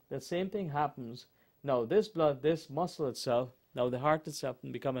 The same thing happens now. This muscle itself, now the heart itself,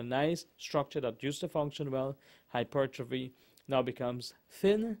 can become a nice structure that used to function well. Hypertrophy now becomes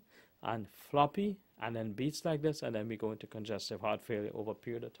thin and floppy, and then beats like this, and then we go into congestive heart failure over a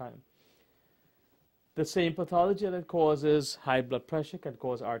period of time. The same pathology that causes high blood pressure can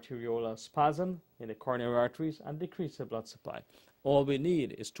cause arteriolar spasm in the coronary arteries and decrease the blood supply. All we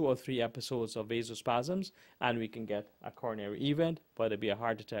need is 2 or 3 episodes of vasospasms, and we can get a coronary event, whether it be a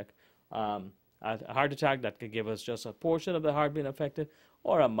heart attack that can give us just a portion of the heart being affected,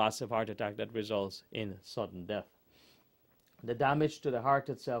 or a massive heart attack that results in sudden death. The damage to the heart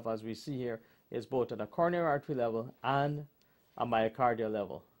itself, as we see here, is both at a coronary artery level and a myocardial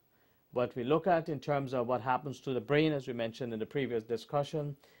level. What we look at in terms of what happens to the brain, as we mentioned in the previous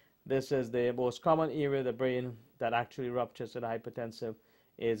discussion, this is the most common area of the brain that actually ruptures in hypertensive,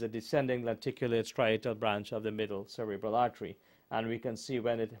 is a descending lenticulate striatal branch of the middle cerebral artery. And we can see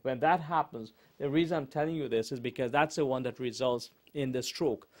when that happens, the reason I'm telling you this is because that's the one that results in the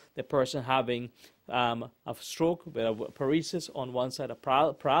stroke. The person having a stroke with a paresis on one side, a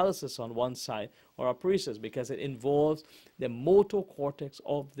paralysis on one side, or a paresis, because it involves the motor cortex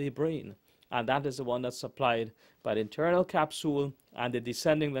of the brain. And that is the one that's supplied by the internal capsule, and the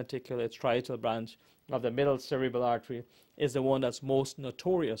descending lenticulate striatal branch of the middle cerebral artery is the one that's most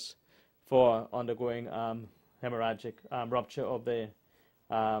notorious for undergoing hemorrhagic rupture of the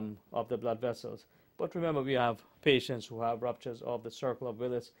blood vessels. But remember, we have patients who have ruptures of the circle of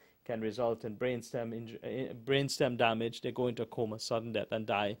Willis, can result in brainstem damage. They go into a coma, sudden death, and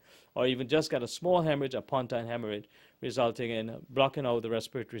die, or even just get a small hemorrhage, a pontine hemorrhage, resulting in blocking out the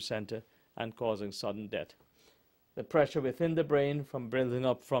respiratory center and causing sudden death. The pressure within the brain from building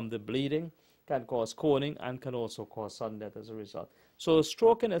up from the bleeding can cause coning and can also cause sudden death as a result. So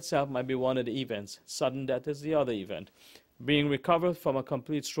stroke in itself might be one of the events. Sudden death is the other event. Being recovered from a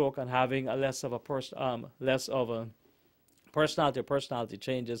complete stroke and having a less of a personality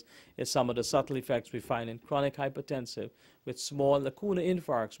changes is some of the subtle effects we find in chronic hypertensive with small lacuna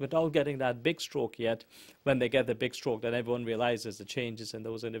infarcts without getting that big stroke yet. When they get the big stroke, then everyone realizes the changes in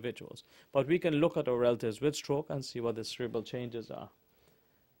those individuals. But we can look at our relatives with stroke and see what the cerebral changes are.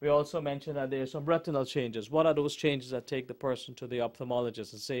 We also mentioned that there are some retinal changes. What are those changes that take the person to the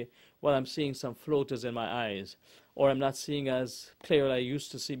ophthalmologist and say, well, I'm seeing some floaters in my eyes, or I'm not seeing as clear as I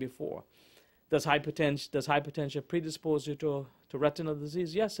used to see before? Does hypertension predispose you to retinal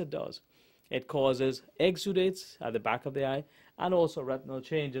disease? Yes, it does. It causes exudates at the back of the eye and also retinal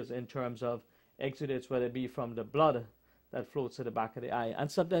changes in terms of exudates, whether it be from the blood that floats to the back of the eye.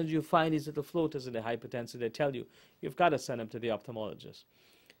 And sometimes you find these little floaters in the hypertensive. They tell you, you've got to send them to the ophthalmologist.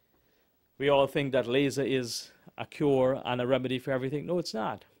 We all think that laser is a cure and a remedy for everything. No, it's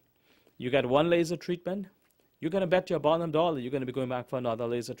not. You get one laser treatment, you're going to bet your bottom dollar you're going to be going back for another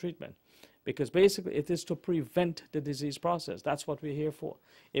laser treatment. Because basically it is to prevent the disease process. That's what we're here for.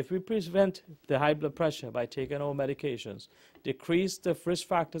 If we prevent the high blood pressure by taking our medications, decrease the risk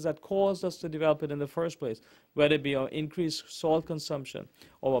factors that caused us to develop it in the first place, whether it be our increased salt consumption,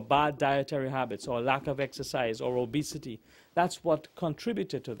 or our bad dietary habits, or lack of exercise, or obesity, that's what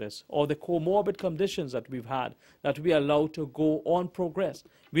contributed to this, or the comorbid conditions that we've had, that we are allowed to go on progress.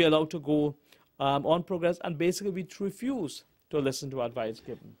 We are allowed to go on progress, and basically we refuse to listen to advice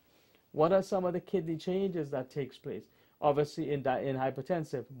given. What are some of the kidney changes that takes place? Obviously, in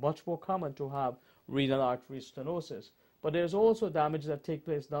hypertensive, much more common to have renal artery stenosis. But there's also damage that takes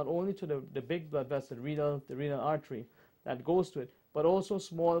place not only to the big blood vessel, the renal artery that goes to it, but also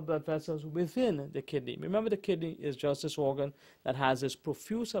small blood vessels within the kidney. Remember, the kidney is just this organ that has this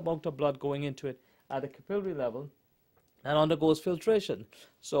profuse amount of blood going into it at the capillary level and undergoes filtration.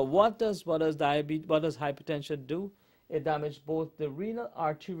 So what does hypertension do? It damages both the renal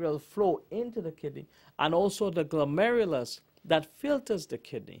arterial flow into the kidney and also the glomerulus that filters the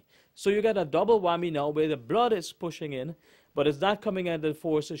kidney. So you get a double whammy now where the blood is pushing in, but it's not coming at the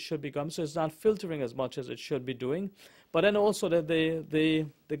force it should be coming, so it's not filtering as much as it should be doing. But then also the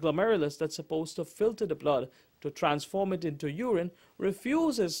glomerulus that's supposed to filter the blood to transform it into urine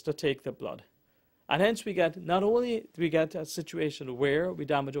refuses to take the blood. And hence we get, not only do we get a situation where we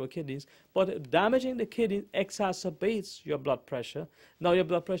damage our kidneys, but damaging the kidney exacerbates your blood pressure. Now your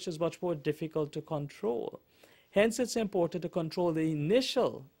blood pressure is much more difficult to control. Hence it's important to control the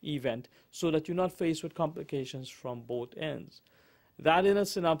initial event so that you're not faced with complications from both ends. That in a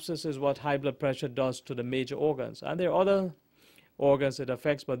synopsis is what high blood pressure does to the major organs. And there are other organs it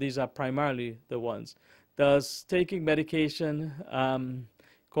affects, but these are primarily the ones. Does taking medication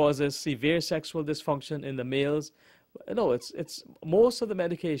causes severe sexual dysfunction in the males? No, it's most of the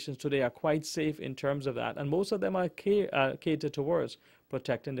medications today are quite safe in terms of that, and most of them are catered towards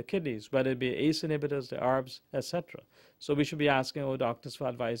protecting the kidneys, whether it be ACE inhibitors, the ARBs, etc. So we should be asking our doctors for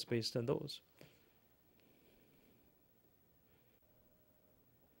advice based on those.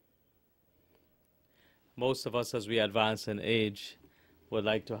 Most of us, as we advance in age, would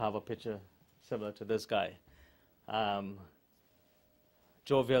like to have a picture similar to this guy.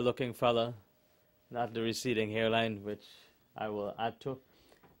 Jovial looking fella, not the receding hairline, which I will add to,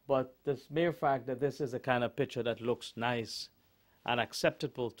 but this mere fact that this is the kind of picture that looks nice and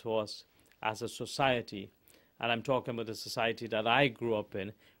acceptable to us as a society, and I'm talking about the society that I grew up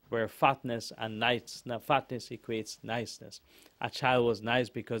in, where fatness and fatness equates niceness. A child was nice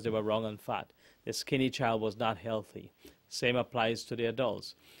because they were wrong on fat. The skinny child was not healthy. Same applies to the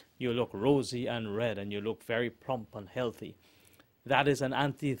adults. You look rosy and red and you look very plump and healthy. That is an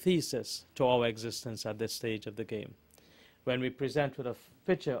antithesis to our existence at this stage of the game. When we present with a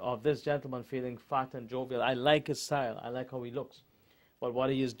picture of this gentleman feeling fat and jovial, I like his style, I like how he looks. But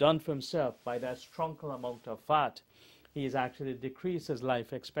what he has done for himself by that strunkel amount of fat, he has actually decreased his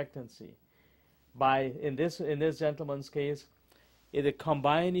life expectancy. In this gentleman's case, it is a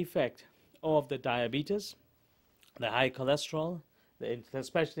combined effect of the diabetes, the high cholesterol,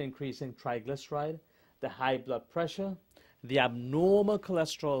 especially increasing triglyceride, the high blood pressure, the abnormal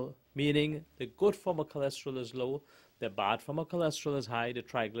cholesterol, meaning the good form of cholesterol is low, the bad form of cholesterol is high, the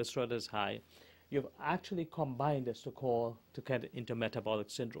triglyceride is high. You've actually combined this to get into metabolic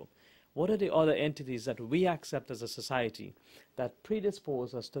syndrome. What are the other entities that we accept as a society that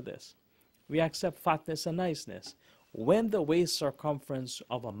predispose us to this? We accept fatness and niceness. When the waist circumference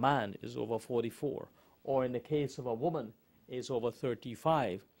of a man is over 44, or in the case of a woman is over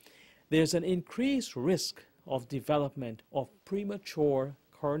 35, there's an increased risk of development of premature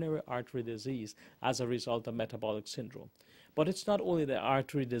coronary artery disease as a result of metabolic syndrome. But it's not only the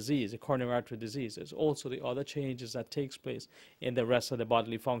artery disease, the coronary artery disease, it's also the other changes that takes place in the rest of the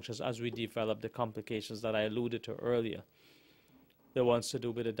bodily functions as we develop the complications that I alluded to earlier. The ones to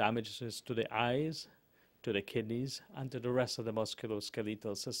do with the damages to the eyes, to the kidneys, and to the rest of the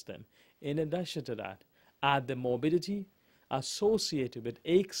musculoskeletal system. In addition to that, add the morbidity associated with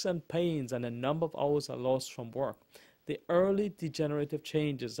aches and pains and a number of hours are lost from work. The early degenerative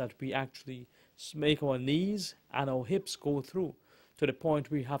changes that we actually make our knees and our hips go through to the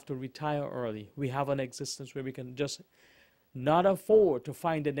point we have to retire early. We have an existence where we can just not afford to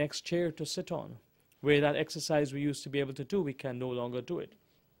find the next chair to sit on. Where that exercise we used to be able to do, we can no longer do it.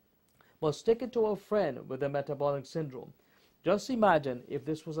 Well, stick it to a friend with a metabolic syndrome. Just imagine if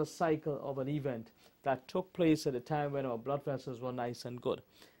this was a cycle of an event that took place at a time when our blood vessels were nice and good.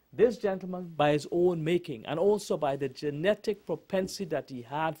 This gentleman, by his own making, and also by the genetic propensity that he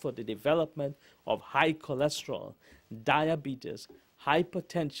had for the development of high cholesterol, diabetes,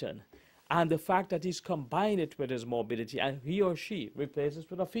 hypertension, and the fact that he's combined it with his morbidity, and he or she replaces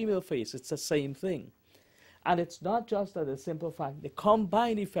with a female face, it's the same thing. And it's not just that a simple fact. The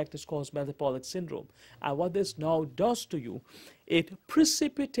combined effect is called metabolic syndrome. And what this now does to you, it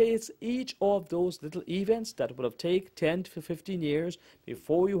precipitates each of those little events that would have taken 10 to 15 years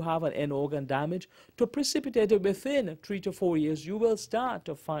before you have an end organ damage, to precipitate it within 3 to 4 years. You will start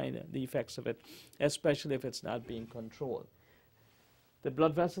to find the effects of it, especially if it's not being controlled. The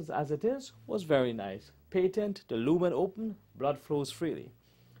blood vessels as it is was very nice. Patent, the lumen open, blood flows freely.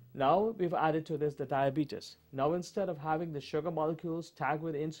 Now we've added to this the diabetes. Now instead of having the sugar molecules tagged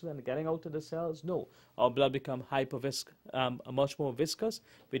with insulin and getting out to the cells, no, our blood becomes much more viscous.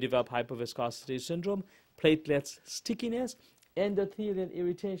 We develop hyperviscosity syndrome, platelets stickiness, endothelial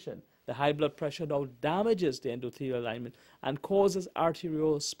irritation. The high blood pressure now damages the endothelial alignment and causes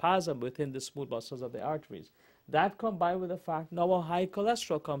arterial spasm within the smooth muscles of the arteries. That combined with the fact now our high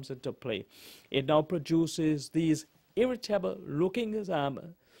cholesterol comes into play. It now produces these irritable looking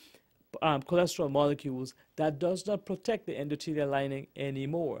cholesterol molecules that does not protect the endothelial lining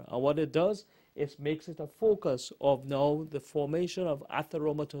anymore. And what it does is makes it a focus of now the formation of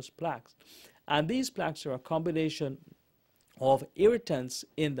atheromatous plaques. And these plaques are a combination of irritants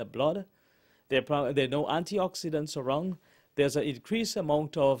in the blood. There are no antioxidants around. There's an increased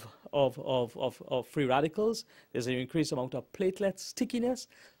amount of free radicals. There's an increased amount of platelet stickiness.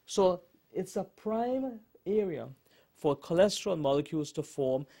 So it's a prime area for cholesterol molecules to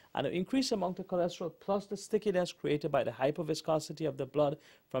form, and an increased amount of cholesterol plus the stickiness created by the hyperviscosity of the blood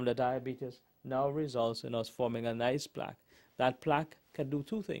from the diabetes now results in us forming a nice plaque. That plaque can do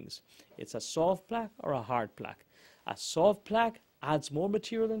two things. It's a soft plaque or a hard plaque. A soft plaque adds more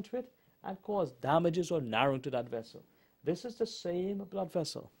material into it and causes damages or narrowing to that vessel. This is the same blood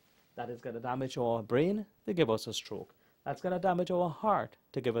vessel that is going to damage our brain to give us a stroke. That's going to damage our heart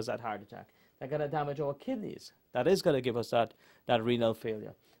to give us that heart attack. That's going to damage our kidneys. That is going to give us that renal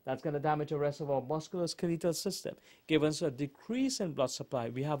failure. That's going to damage the rest of our musculoskeletal system, give us a decrease in blood supply.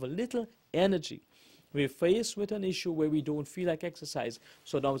 We have a little energy. We're faced with an issue where we don't feel like exercise.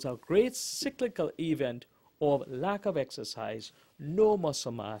 So now it's a great cyclical event of lack of exercise, no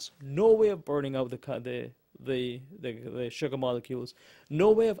muscle mass, no way of burning out the sugar molecules,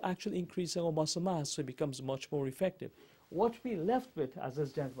 no way of actually increasing our muscle mass, so it becomes much more effective. What we left with as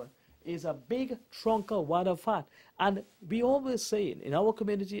this gentleman is a big truncal wad of fat. And we always say in our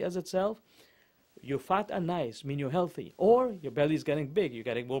community as itself, You're fat and nice, mean you're healthy. Or your belly's getting big, you're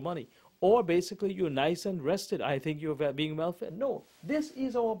getting more money. Or basically you're nice and rested, I think you're being well fed. No, this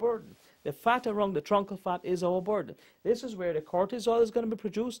is our burden. The fat around the truncal fat is our burden. This is where the cortisol is going to be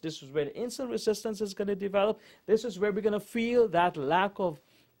produced. This is where the insulin resistance is going to develop. This is where we're going to feel that lack of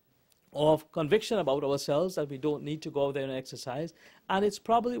conviction about ourselves, that we don't need to go out there and exercise. And it's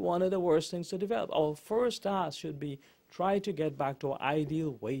probably one of the worst things to develop. Our first task should be try to get back to our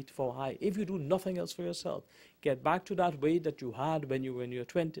ideal weight for height. If you do nothing else for yourself, get back to that weight that you had when you were in your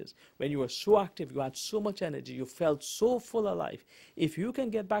 20s, when you were so active, you had so much energy, you felt so full of life. If you can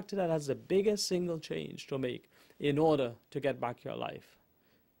get back to that, that's the biggest single change to make in order to get back your life.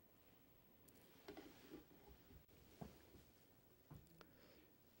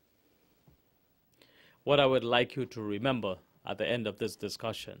 What I would like you to remember at the end of this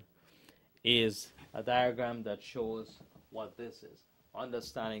discussion is a diagram that shows what this is.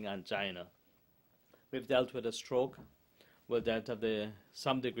 Understanding angina. We've dealt with a stroke. We've dealt with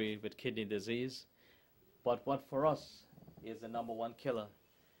some degree with kidney disease. But what for us is the #1 killer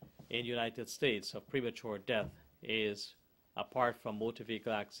in the United States of premature death is, apart from motor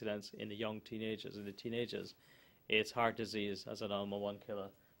vehicle accidents in the young teenagers, it's heart disease as a #1 killer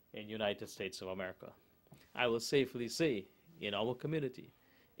in the United States of America. I will safely say, in our community,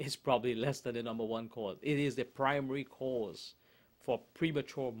 it's probably less than the #1 cause. It is the primary cause for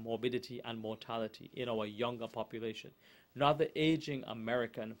premature morbidity and mortality in our younger population, not the aging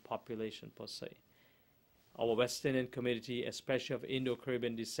American population per se. Our West Indian community, especially of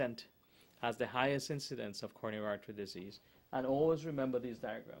Indo-Caribbean descent, has the highest incidence of coronary artery disease. And always remember these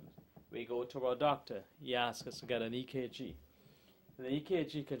diagrams. We go to our doctor, he asks us to get an EKG. The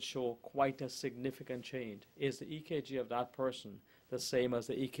EKG can show quite a significant change. Is the EKG of that person the same as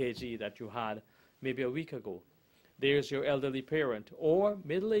the EKG that you had maybe a week ago? There's your elderly parent or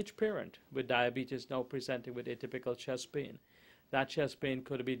middle-aged parent with diabetes now presenting with atypical chest pain. That chest pain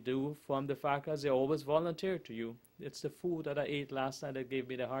could be due from the fact, as they always volunteer to you, it's the food that I ate last night that gave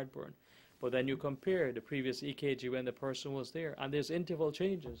me the heartburn. But then you compare the previous EKG when the person was there, and there's interval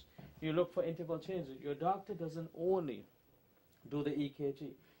changes. You look for interval changes. Your doctor doesn't only do the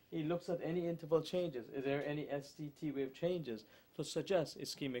EKG. He looks at any interval changes. Is there any STT wave changes to suggest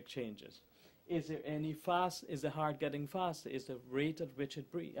ischemic changes? Is there any fast? Is the heart getting faster? Is the rate at which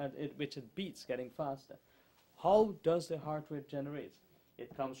it beats getting faster? How does the heart rate generate?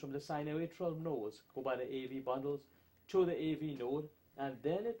 It comes from the sinoatrial nodes, go by the AV bundles to the AV node, and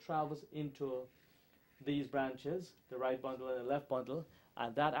then it travels into these branches, the right bundle and the left bundle,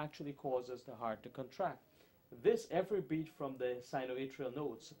 and that actually causes the heart to contract. This, every beat from the sinoatrial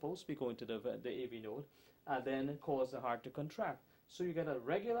node, is supposed to be going to the AV node, and then cause the heart to contract. So you get a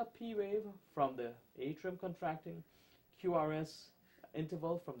regular P wave from the atrium contracting, QRS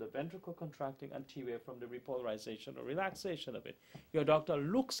interval from the ventricle contracting, and T wave from the repolarization or relaxation of it. Your doctor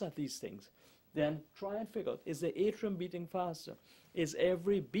looks at these things, then try and figure out, is the atrium beating faster? Is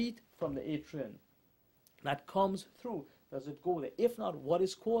every beat from the atrium that comes through, does it go there? If not, what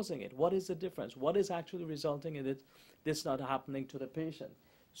is causing it? What is the difference? What is actually resulting in this not happening to the patient?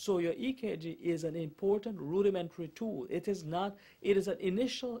 So your EKG is an important rudimentary tool. It is not, it is an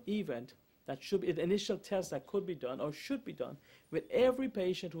initial event that should be an initial test that could be done or should be done with every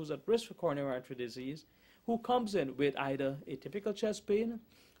patient who's at risk for coronary artery disease, who comes in with either atypical chest pain,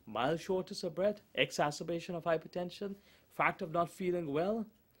 mild shortness of breath, exacerbation of hypertension, fact of not feeling well,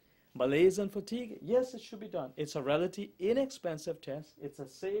 malaise and fatigue. Yes, it should be done. It's a relatively inexpensive test. It's a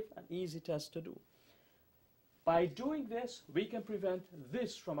safe and easy test to do. By doing this, we can prevent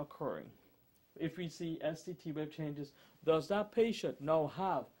this from occurring. If we see STT wave changes, does that patient now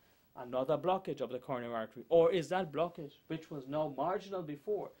have another blockage of the coronary artery? Or is that blockage, which was now marginal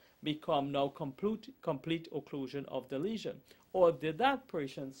before, become now complete occlusion of the lesion? Or did that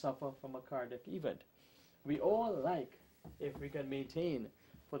patient suffer from a cardiac event? We all like, if we can maintain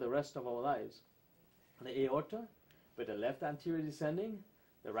for the rest of our lives, the aorta with the left anterior descending,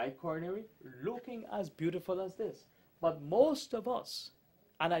 the right coronary, looking as beautiful as this. But most of us,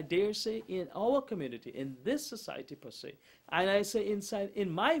 and I dare say in our community, in this society per se, and I say inside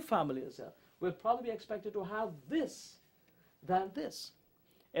in my family as well, will probably be expected to have this than this,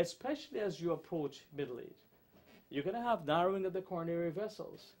 especially as you approach middle age. You're going to have narrowing of the coronary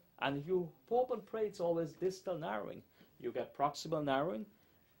vessels, and you hope and pray it's always distal narrowing. You get proximal narrowing.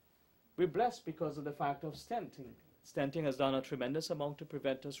 We're blessed because of the fact of stenting. Stenting has done a tremendous amount to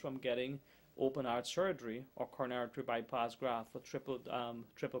prevent us from getting open heart surgery or coronary artery bypass graft for triple,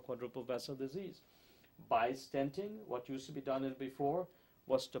 quadruple vessel disease. By stenting, what used to be done before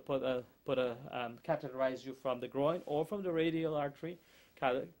was to catheterize you from the groin or from the radial artery,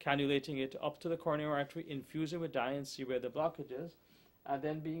 cannulating it up to the coronary artery, infusing with dye and see where the blockage is, and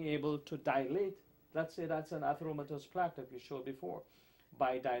then being able to dilate. Let's say that's an atheromatous plaque that we showed before.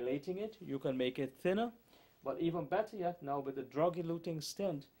 By dilating it, you can make it thinner, but even better yet, now with the drug-eluting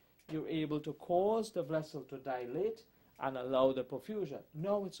stent, you're able to cause the vessel to dilate and allow the perfusion.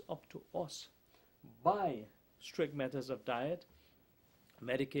 Now it's up to us, by strict methods of diet,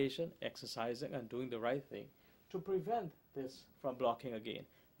 medication, exercising, and doing the right thing, to prevent this from blocking again.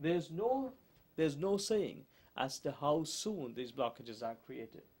 There's no saying as to how soon these blockages are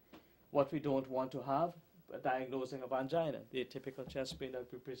created. What we don't want to have, a diagnosing of angina, the atypical chest pain that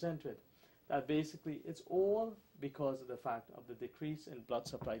we present with, that basically it's all because of the fact of the decrease in blood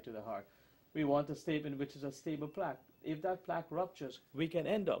supply to the heart. We want a statement which is a stable plaque. If that plaque ruptures, we can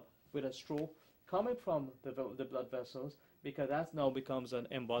end up with a stroke coming from the blood vessels, because that now becomes an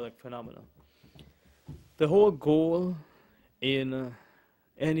embolic phenomenon. The whole goal in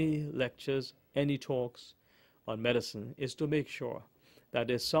any lectures, any talks on medicine is to make sure that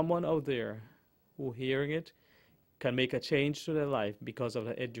there's someone out there who, hearing it, can make a change to their life because of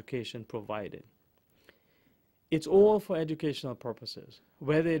the education provided. It's all for educational purposes,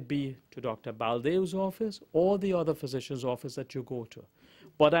 whether it be to Dr. Baldeo's office or the other physician's office that you go to.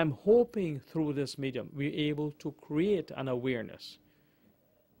 But I'm hoping through this medium we're able to create an awareness.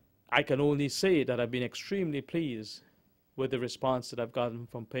 I can only say that I've been extremely pleased with the response that I've gotten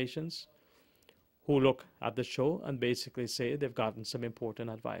from patients who look at the show and basically say they've gotten some important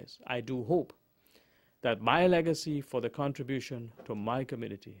advice. I do hope that my legacy for the contribution to my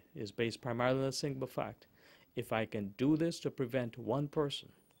community is based primarily on a single fact. If I can do this to prevent one person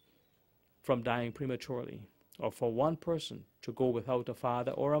from dying prematurely, or for one person to go without a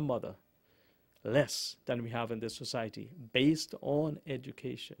father or a mother less than we have in this society, based on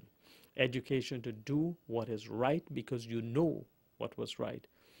education. Education to do what is right because you know what was right.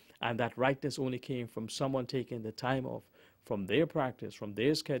 And that rightness only came from someone taking the time off from their practice, from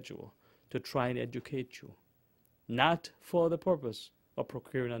their schedule, to try and educate you. Not for the purpose of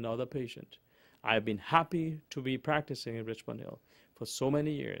procuring another patient. I've been happy to be practicing in Richmond Hill for so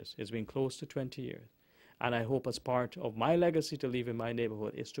many years. It's been close to 20 years. And I hope as part of my legacy to leave in my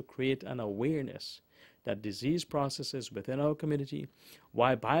neighborhood is to create an awareness that disease processes within our community,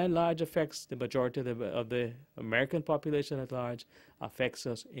 while by and large affects the majority of the American population at large, affects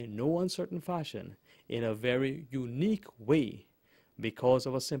us in no uncertain fashion, in a very unique way, because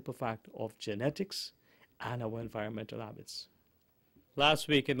of a simple fact of genetics and our environmental habits. Last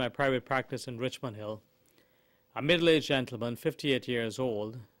week in my private practice in Richmond Hill, a middle-aged gentleman, 58 years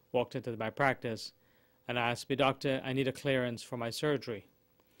old, walked into my practice and asked me, "Doctor, I need a clearance for my surgery."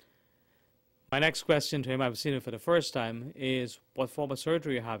 My next question to him, I've seen him for the first time, is, "What form of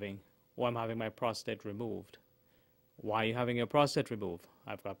surgery are you having?" "Well, I'm having my prostate removed." "Why are you having your prostate removed?"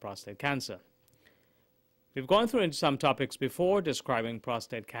 "I've got prostate cancer." We've gone through into some topics before describing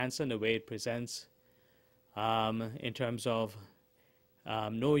prostate cancer and the way it presents in terms of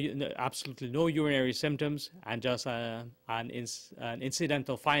absolutely no urinary symptoms, and just an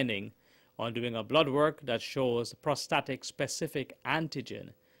incidental finding on doing a blood work that shows prostatic specific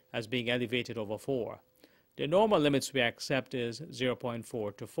antigen as being elevated over 4. The normal limits we accept is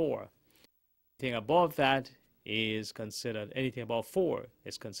 0.4 to 4. Anything above that is considered, anything above 4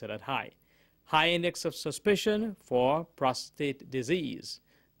 is considered high. High index of suspicion for prostate disease,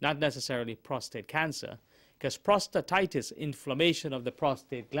 not necessarily prostate cancer, because prostatitis, inflammation of the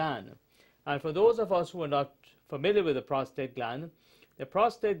prostate gland. And for those of us who are not familiar with the prostate gland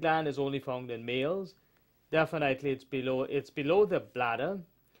is only found in males. Definitely it's below the bladder.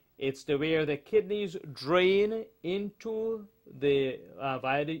 It's where the kidneys drain into the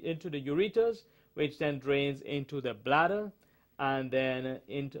ureters, which then drains into the bladder, and then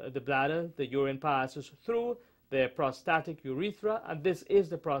into the bladder, the urine passes through the prostatic urethra, and this is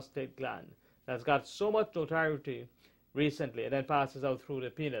the prostate gland. That's got so much notoriety recently, and then passes out through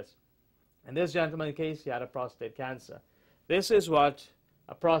the penis. In this gentleman's case, he had a prostate cancer. This is what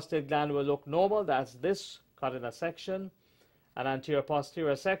a prostate gland will look normal. That's this cut in a section, an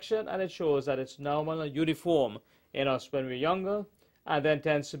anterior-posterior section, and it shows that it's normal and uniform in us when we're younger, and then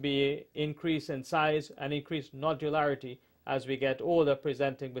tends to be increased in size and increased nodularity as we get older,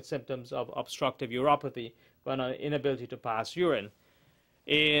 presenting with symptoms of obstructive uropathy, when an inability to pass urine.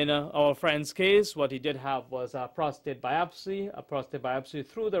 In our friend's case, what he did have was a prostate biopsy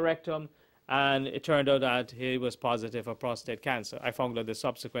through the rectum, and it turned out that he was positive for prostate cancer. I found out this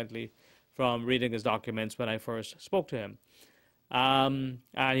subsequently from reading his documents when I first spoke to him. And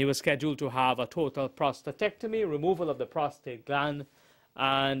he was scheduled to have a total prostatectomy, removal of the prostate gland,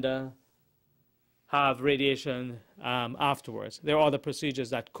 and have radiation afterwards. There are other procedures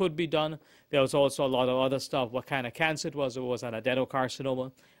that could be done. There was also a lot of other stuff, what kind of cancer it was an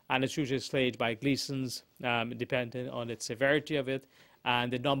adenocarcinoma, and it's usually staged by Gleason's, depending on its severity of it,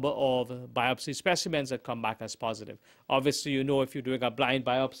 and the number of biopsy specimens that come back as positive. Obviously, you know, if you're doing a blind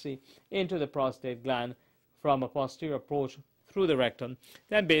biopsy into the prostate gland from a posterior approach through the rectum,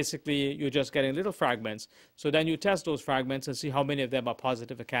 then basically you're just getting little fragments. So then you test those fragments and see how many of them are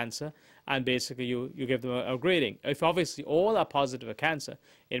positive for cancer, and basically you give them a grading. If obviously all are positive for cancer,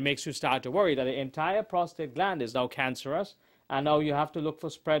 it makes you start to worry that the entire prostate gland is now cancerous, and now you have to look for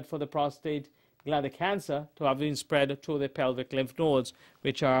spread for the prostate gland cancer to have been spread to the pelvic lymph nodes,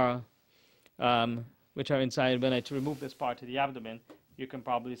 which are inside. When I remove this part of the abdomen, you can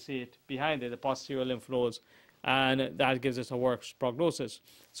probably see it behind it, the posterior lymph nodes, and that gives us a worse prognosis.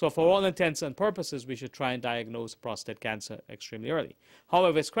 So for all intents and purposes, we should try and diagnose prostate cancer extremely early.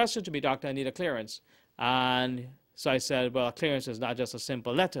 However, it's questioned to me, doctor, I need a clearance. And so I said, well, a clearance is not just a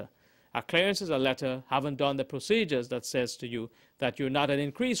simple letter. A clearance is a letter having done the procedures that says to you that you're not at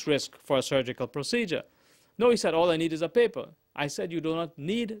increased risk for a surgical procedure. No, he said, all I need is a paper. I said, you do not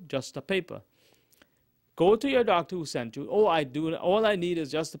need just a paper. Go to your doctor who sent you. Oh, all I need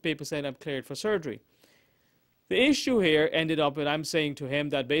is just a paper saying I'm cleared for surgery. The issue here ended up with I'm saying to him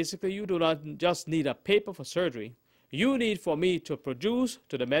that basically you do not just need a paper for surgery. You need for me to produce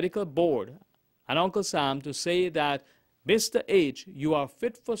to the medical board and Uncle Sam to say that Mr. H, you are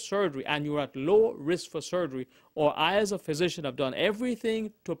fit for surgery and you are at low risk for surgery, or I as a physician have done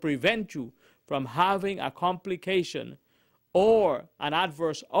everything to prevent you from having a complication or an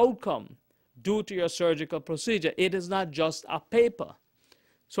adverse outcome due to your surgical procedure. It is not just a paper.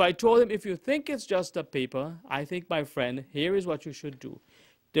 So I told him, if you think it's just a paper, I think, my friend, here is what you should do.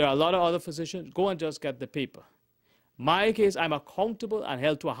 There are a lot of other physicians. Go and just get the paper. My case, I'm accountable and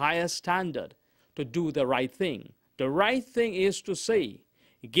held to a higher standard to do the right thing. The right thing is to say,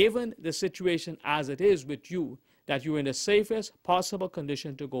 given the situation as it is with you, that you're in the safest possible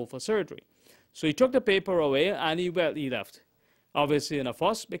condition to go for surgery. So he took the paper away and he left. Obviously in a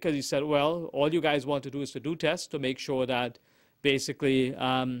fuss, because he said, well, all you guys want to do is to do tests to make sure that basically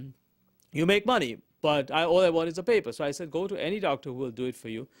you make money. But all I want is a paper. So I said, go to any doctor who will do it for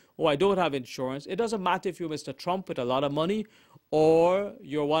you. Oh, I don't have insurance. It doesn't matter if you're Mr. Trump with a lot of money, or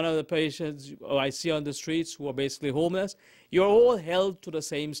you're one of the patients I see on the streets who are basically homeless. You're all held to the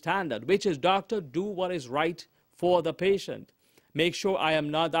same standard, which is, doctor, do what is right for the patient. Make sure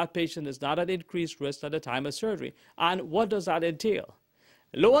that patient is not at increased risk at the time of surgery. And what does that entail?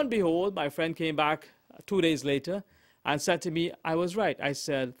 Lo and behold, my friend came back 2 days later and said to me, I was right. I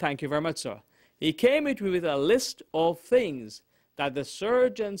said, thank you very much, sir. He came to me with a list of things that the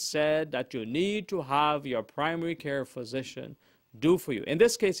surgeon said that you need to have your primary care physician do for you. In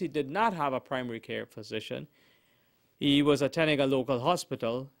this case, he did not have a primary care physician. He was attending a local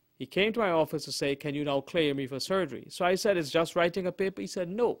hospital. He came to my office to say, can you now clear me for surgery? So I said, it's just writing a paper. He said,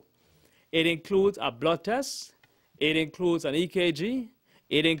 no. It includes a blood test. It includes an EKG.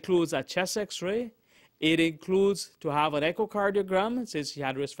 It includes a chest x-ray. It includes to have an echocardiogram, since he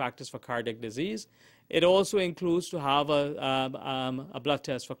had risk factors for cardiac disease. It also includes to have a blood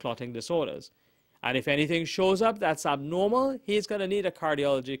test for clotting disorders. And if anything shows up that's abnormal, he's going to need a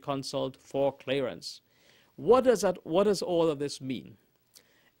cardiology consult for clearance. What does all of this mean?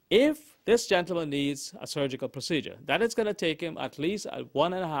 If this gentleman needs a surgical procedure, that is going to take him at least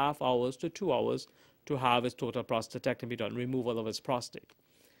 1.5 hours to 2 hours to have his total prostatectomy done, removal of his prostate.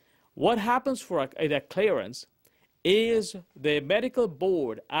 What happens for a clearance is the medical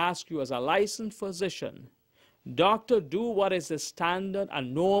board asks you as a licensed physician, doctor, do what is the standard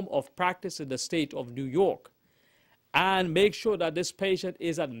and norm of practice in the state of New York, and make sure that this patient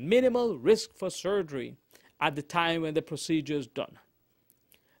is at minimal risk for surgery at the time when the procedure is done.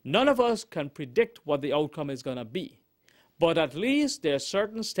 None of us can predict what the outcome is going to be, but at least there are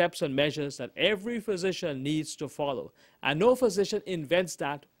certain steps and measures that every physician needs to follow, and no physician invents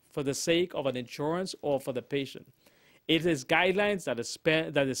that for the sake of an insurance or for the patient. It is guidelines that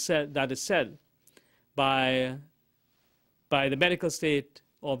is set by the medical state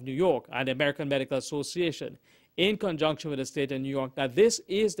of New York and the American Medical Association in conjunction with the state of New York, that this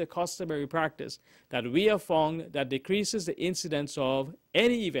is the customary practice that we have found that decreases the incidence of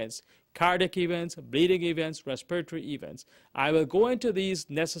any events, cardiac events, bleeding events, respiratory events. I will go into these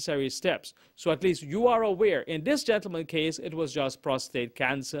necessary steps so at least you are aware. In this gentleman's case, it was just prostate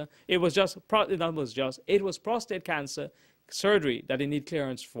cancer. It was prostate cancer surgery that he need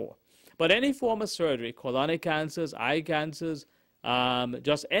clearance for. But any form of surgery, colonic cancers, eye cancers,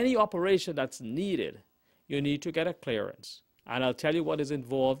 just any operation that's needed, you need to get a clearance. And I'll tell you what is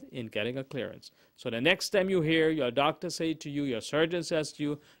involved in getting a clearance. So the next time you hear your doctor say to you, your surgeon says to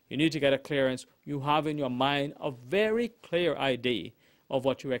you, you need to get a clearance, you have in your mind a very clear idea of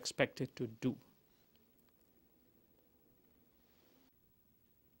what you're expected to do.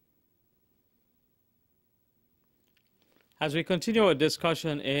 As we continue our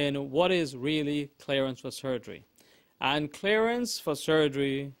discussion in what is really clearance for surgery. And clearance for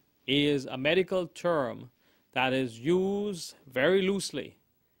surgery is a medical term that is used very loosely.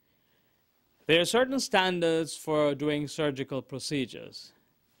 There are certain standards for doing surgical procedures.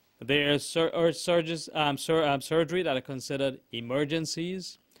 There are surgery that are considered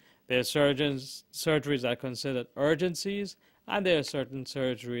emergencies. There are surgeries that are considered urgencies, and there are certain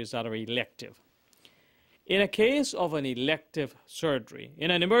surgeries that are elective. In a case of an elective surgery,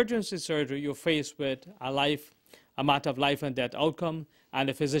 in an emergency surgery, you're faced with a matter of life and death outcome, and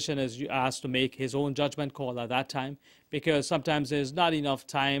the physician is asked to make his own judgment call at that time, because sometimes there's not enough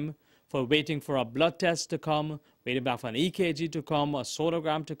time for waiting for a blood test to come, waiting back for an EKG to come, a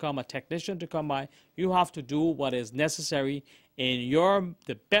sonogram to come, a technician to come by. You have to do what is necessary in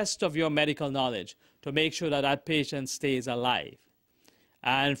the best of your medical knowledge to make sure that that patient stays alive.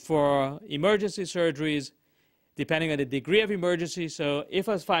 And for emergency surgeries, depending on the degree of emergency, so if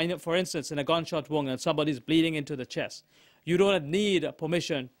I find, for instance, in a gunshot wound and somebody's bleeding into the chest, you don't need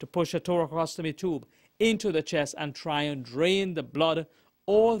permission to push a thoracostomy tube into the chest and try and drain the blood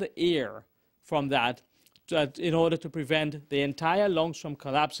or the air from that in order to prevent the entire lungs from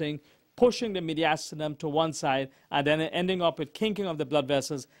collapsing, pushing the mediastinum to one side, and then ending up with kinking of the blood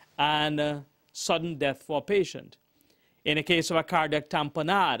vessels and sudden death for a patient. In a case of a cardiac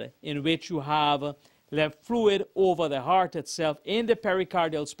tamponade, in which you have left fluid over the heart itself in the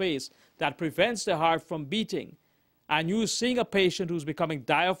pericardial space that prevents the heart from beating, and you're seeing a patient who's becoming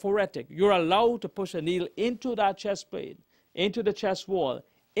diaphoretic, you're allowed to push a needle into that chest plate, into the chest wall,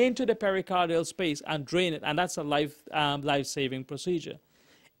 into the pericardial space and drain it, and that's a life-saving procedure.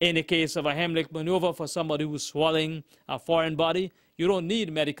 In the case of a Heimlich maneuver for somebody who's swallowing a foreign body, you don't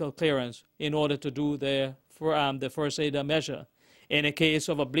need medical clearance in order to do the first aid measure. In a case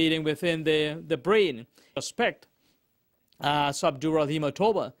of a bleeding within the brain, suspect subdural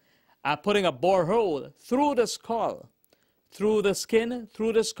hematoma, putting a borehole through the skull, through the skin,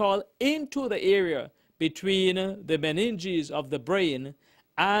 through the skull, into the area between the meninges of the brain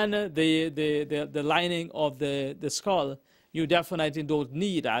and the lining of the skull. You definitely don't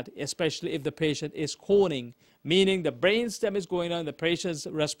need that, especially if the patient is coning, meaning the brainstem is going on, the patient's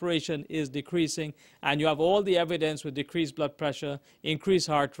respiration is decreasing, and you have all the evidence with decreased blood pressure, increased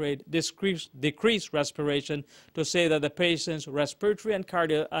heart rate, decreased respiration to say that the patient's respiratory and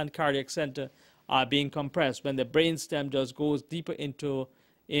cardiac center are being compressed when the brainstem just goes deeper through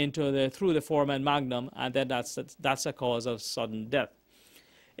the foramen magnum, and then that's a cause of sudden death.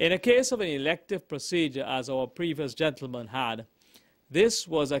 In a case of an elective procedure, as our previous gentleman had, this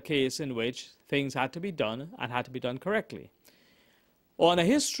was a case in which things had to be done and had to be done correctly. On a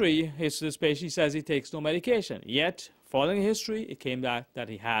history, this patient says he takes no medication. Yet, following a history, it came back that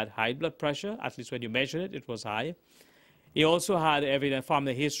he had high blood pressure. At least when you measured it, it was high. He also had evidence from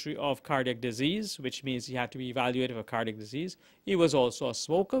the history of cardiac disease, which means he had to be evaluated for cardiac disease. He was also a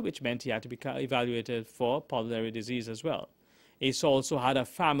smoker, which meant he had to be evaluated for pulmonary disease as well. He also had a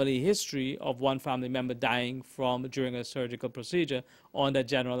family history of one family member dying during a surgical procedure under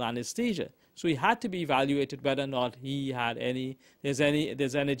general anesthesia. So he had to be evaluated whether or not there's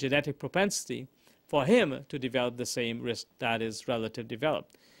any genetic propensity for him to develop the same risk that his relative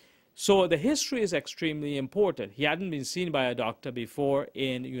developed. So the history is extremely important. He hadn't been seen by a doctor before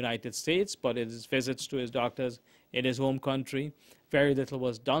in the United States, but in his visits to his doctors in his home country, very little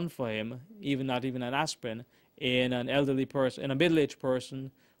was done for him, not even an aspirin, in an elderly person, in a middle-aged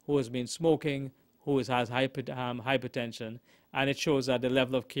person who has been smoking, who has hypertension, and it shows that the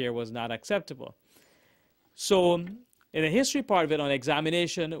level of care was not acceptable. So in the history part of it, on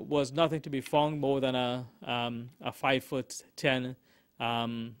examination, was nothing to be found more than a 5'10",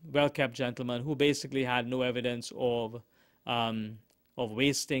 well-kept gentleman who basically had no evidence of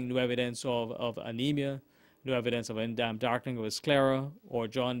wasting, no evidence of anemia, no evidence of darkening of his sclera or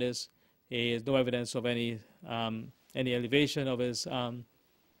jaundice. There is no evidence of any elevation of his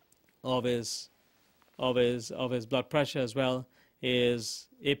blood pressure as well. His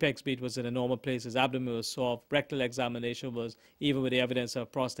apex beat was in a normal place. His abdomen was soft. Rectal examination was, even with the evidence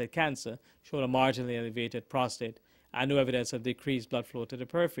of prostate cancer, showed a marginally elevated prostate, and no evidence of decreased blood flow to the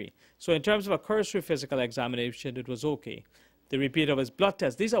periphery. So in terms of a cursory physical examination, it was okay. the repeat of his blood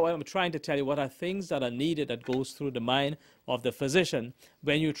test. These are what I'm trying to tell you, what are things that are needed that goes through the mind of the physician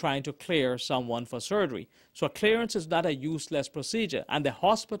when you're trying to clear someone for surgery. So clearance is not a useless procedure, and the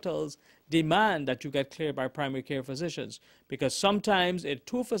hospitals demand that you get cleared by primary care physicians, because sometimes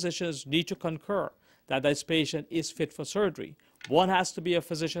two physicians need to concur that this patient is fit for surgery. One has to be a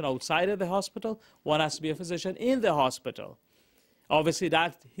physician outside of the hospital, one has to be a physician in the hospital. Obviously,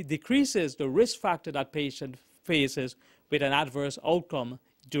 that decreases the risk factor that patient faces with an adverse outcome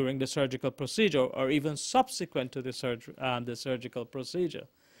during the surgical procedure or even subsequent to the surgical procedure.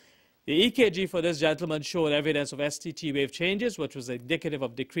 The EKG for this gentleman showed evidence of STT wave changes, which was indicative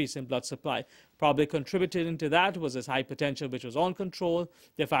of decrease in blood supply. Probably contributing to that was his hypertension, which was uncontrolled,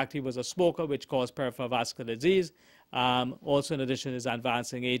 the fact he was a smoker, which caused peripheral vascular disease, also in addition his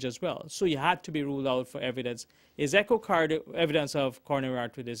advancing age as well. So he had to be ruled out for evidence. His evidence of coronary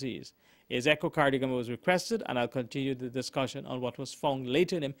artery disease. His echocardiogram was requested, and I'll continue the discussion on what was found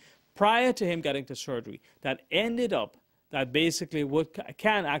later in him prior to him getting to surgery that ended up that basically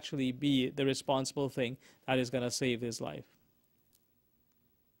can actually be the responsible thing that is going to save his life.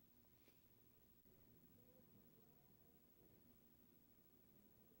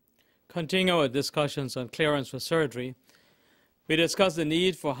 Continuing our discussions on clearance for surgery, we discussed the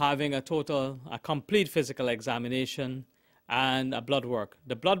need for having a complete physical examination and a blood work.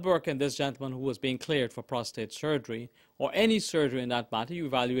 The blood work in this gentleman who was being cleared for prostate surgery, or any surgery in that matter, you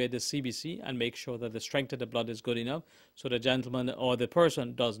evaluate the CBC and make sure that the strength of the blood is good enough so the gentleman or the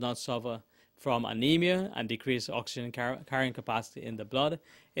person does not suffer from anemia and decreased oxygen carrying capacity in the blood.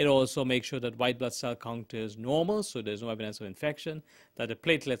 It also makes sure that white blood cell count is normal, so there's no evidence of infection, that the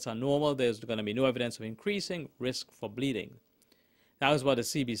platelets are normal, there's going to be no evidence of increasing risk for bleeding. That is what the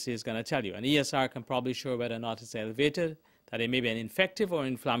CBC is going to tell you. An ESR can probably show whether or not it's elevated, that it may be an infective or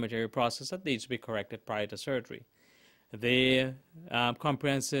inflammatory process that needs to be corrected prior to surgery. The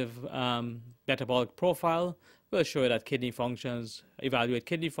comprehensive metabolic profile will show that kidney functions, evaluate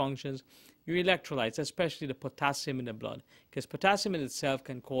kidney functions, your electrolytes, especially the potassium in the blood, because potassium in itself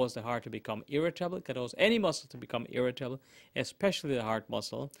can cause the heart to become irritable, it can cause any muscle to become irritable, especially the heart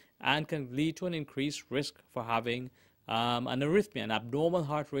muscle, and can lead to an increased risk for having an arrhythmia, an abnormal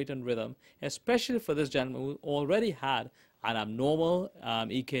heart rate and rhythm, especially for this gentleman who already had an abnormal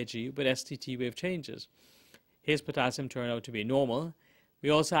EKG with STT wave changes. His potassium turned out to be normal.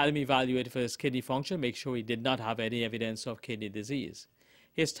 We also had him evaluated for his kidney function, make sure he did not have any evidence of kidney disease.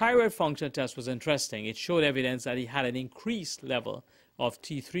 His thyroid function test was interesting. It showed evidence that he had an increased level of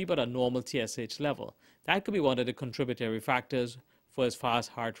T3 but a normal TSH level. That could be one of the contributory factors for his fast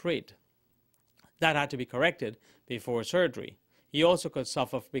heart rate. That had to be corrected before surgery. He also could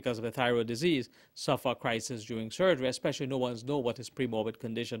suffer, because of the thyroid disease, suffer a crisis during surgery, especially no one knows what his premorbid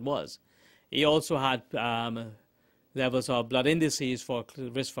condition was. He also had levels of blood indices for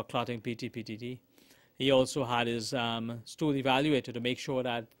risk for clotting, PT-PTT. He also had his stool evaluated to make sure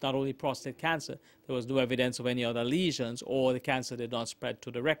that not only prostate cancer, there was no evidence of any other lesions, or the cancer did not spread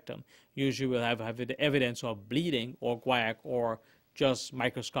to the rectum. Usually we'll have evidence of bleeding or guaiac, or just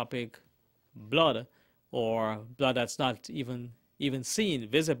microscopic blood, or blood that's not even seen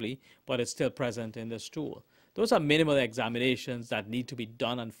visibly, but it's still present in the stool. Those are minimal examinations that need to be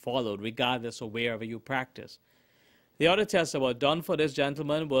done and followed regardless of wherever you practice. The other tests that were done for this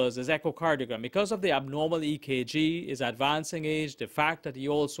gentleman was his echocardiogram. Because of the abnormal EKG, his advancing age, the fact that he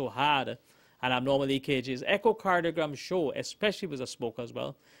also had an abnormal EKG, his echocardiogram show, especially with a smoker as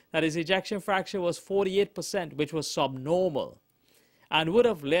well, that his ejection fraction was 48%, which was subnormal, and would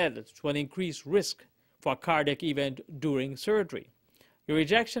have led to an increased risk for a cardiac event during surgery. Your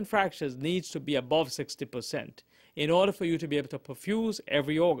ejection fraction needs to be above 60% in order for you to be able to perfuse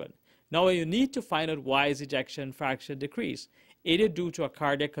every organ. Now you need to find out why his ejection fraction decreased, either due to a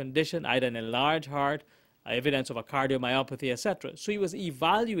cardiac condition, either an enlarged heart, evidence of a cardiomyopathy, etc. So he was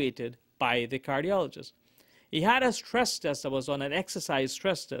evaluated by the cardiologist. He had a stress test that was on an exercise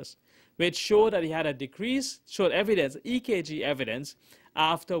stress test, which showed that he had a decrease, showed evidence, EKG evidence,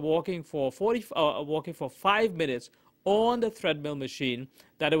 after walking for 5 minutes on the treadmill machine,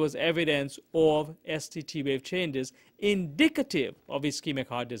 that there was evidence of STT wave changes indicative of ischemic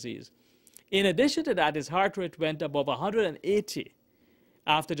heart disease. In addition to that, his heart rate went above 180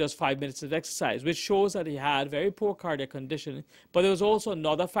 after just 5 minutes of exercise, which shows that he had very poor cardiac condition. But there was also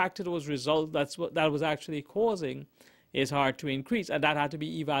another factor that was actually causing his heart to increase, and that had to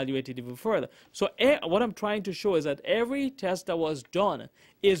be evaluated even further. So what I'm trying to show is that every test that was done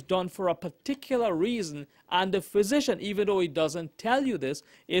is done for a particular reason, and the physician, even though he doesn't tell you this,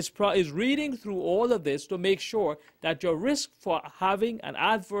 is reading through all of this to make sure that your risk for having an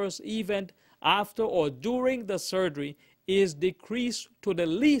adverse event after or during the surgery is decreased to the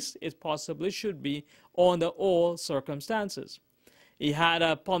least it possibly should be under all circumstances. He had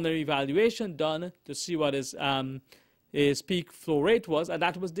a pulmonary evaluation done to see what his peak flow rate was, and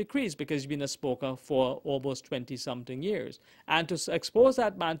that was decreased because he's been a smoker for almost 20-something years. And to expose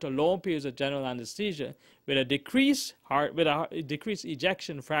that man to long periods of general anesthesia with a decreased decreased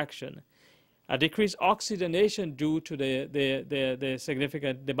ejection fraction, a decreased oxygenation due to the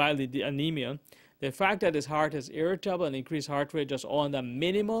significant mild anemia, the fact that his heart is irritable and increased heart rate just on the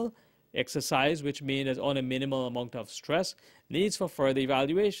minimal exercise, which means on a minimal amount of stress, needs for further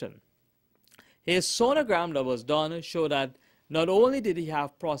evaluation. His sonogram that was done showed that not only did he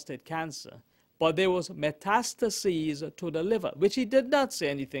have prostate cancer, but there was metastases to the liver, which he did not say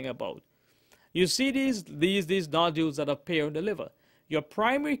anything about. You see these nodules that appear in the liver. Your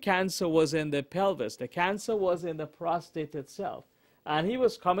primary cancer was in the pelvis. The cancer was in the prostate itself. And he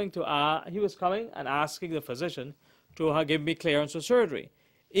was coming and asking the physician to give me clearance for surgery.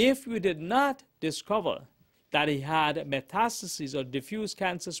 If we did not discover that he had metastases or diffuse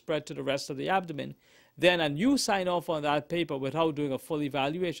cancer spread to the rest of the abdomen, then and you sign off on that paper without doing a full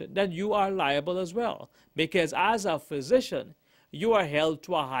evaluation, then you are liable as well. Because as a physician, you are held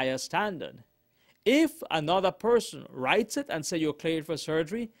to a higher standard. If another person writes it and say you're cleared for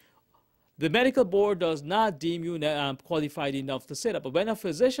surgery, the medical board does not deem you qualified enough to say that. But when a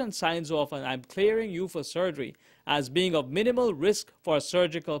physician signs off and I'm clearing you for surgery as being of minimal risk for a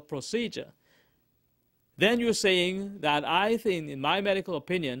surgical procedure, then you're saying that I think, in my medical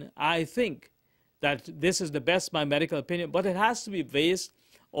opinion, I think that this is the best, my medical opinion, but it has to be based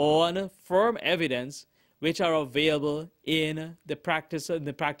on firm evidence which are available in the practice in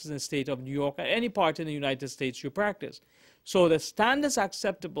the state of New York or any part in the United States you practice. So the standards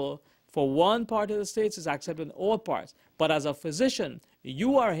acceptable for one part of the states is accepted in all parts. But as a physician,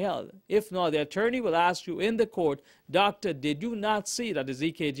 you are held. If not, the attorney will ask you in the court, doctor, did you not see that his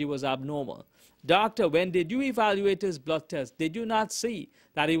EKG was abnormal? Doctor, when did you evaluate his blood test? Did you not see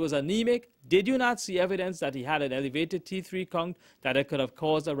that he was anemic? Did you not see evidence that he had an elevated T3 count, that it could have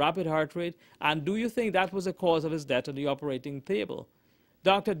caused a rapid heart rate? And do you think that was the cause of his death on the operating table?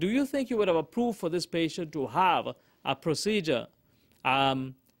 Doctor, do you think you would have approved for this patient to have a procedure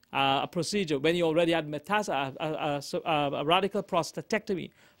when he already had a radical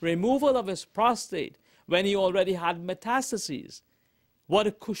prostatectomy, removal of his prostate when he already had metastases?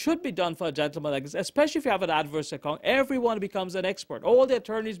 What should be done for a gentleman like this, especially if you have an adverse account, everyone becomes an expert. All the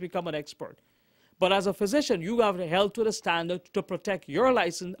attorneys become an expert. But as a physician, you have held to the standard to protect your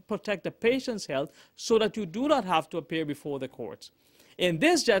license, protect the patient's health, so that you do not have to appear before the courts. In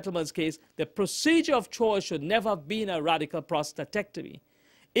this gentleman's case, the procedure of choice should never have been a radical prostatectomy.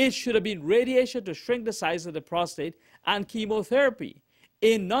 It should have been radiation to shrink the size of the prostate and chemotherapy.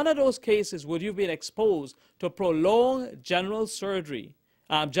 In none of those cases would you have been exposed to prolonged general surgery,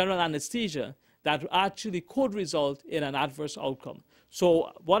 general anesthesia, that actually could result in an adverse outcome.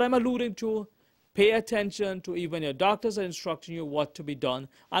 So what I'm alluding to, pay attention to even your doctors are instructing you what to be done.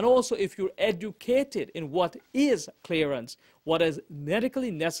 And also if you're educated in what is clearance, what is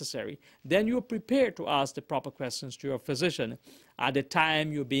medically necessary, then you're prepared to ask the proper questions to your physician at the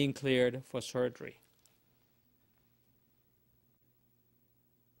time you're being cleared for surgery.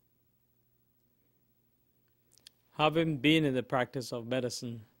 Having been in the practice of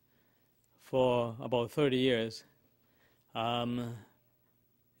medicine for about 30 years,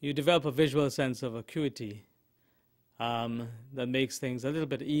 you develop a visual sense of acuity that makes things a little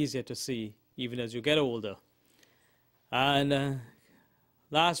bit easier to see even as you get older. And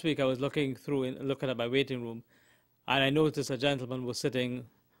last week I was looking at my waiting room, and I noticed a gentleman was sitting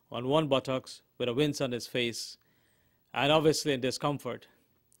on one buttocks with a wince on his face and obviously in discomfort.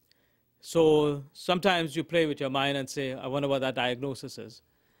 So sometimes you play with your mind and say, I wonder what that diagnosis is.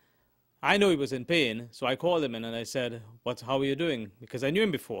 I know he was in pain, so I called him in and I said, how are you doing? Because I knew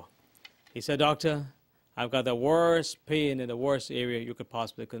him before. He said, doctor, I've got the worst pain in the worst area you could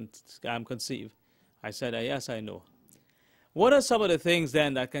possibly conceive. I said, yes, I know. What are some of the things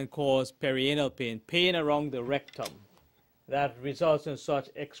then that can cause perianal pain, pain around the rectum, that results in such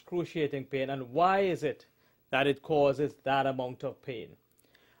excruciating pain, and why is it that it causes that amount of pain?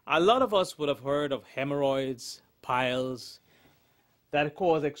 A lot of us would have heard of hemorrhoids, piles, that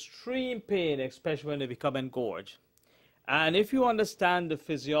cause extreme pain, especially when they become engorged. And if you understand the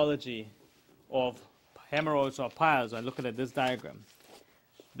physiology of hemorrhoids or piles, I'm looking at this diagram,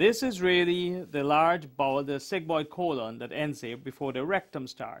 this is really the large bowel, the sigmoid colon that ends here before the rectum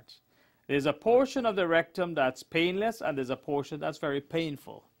starts. There's a portion of the rectum that's painless, and there's a portion that's very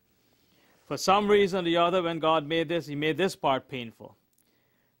painful. For some reason or the other, when God made this, he made this part painful.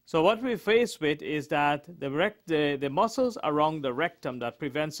 So what we face with is that the muscles around the rectum that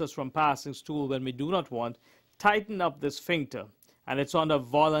prevents us from passing stool when we do not want tighten up the sphincter, and it's under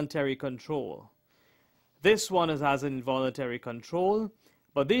voluntary control. This one has an involuntary control,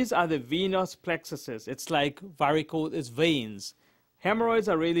 but these are the venous plexuses. It's like varicose, it's veins. Hemorrhoids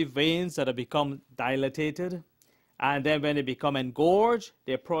are really veins that have become dilated, and then when they become engorged,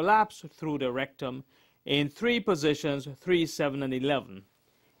 they prolapse through the rectum in 3 positions, 3, 7, and 11.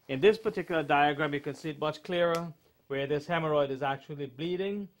 In this particular diagram, you can see it much clearer, where this hemorrhoid is actually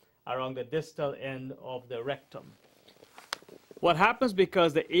bleeding around the distal end of the rectum. What happens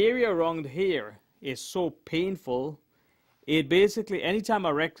because the area around here is so painful, it basically, anytime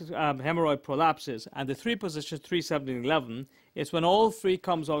a hemorrhoid prolapses, and the 3 positions, 3, 7, and 11, is when all 3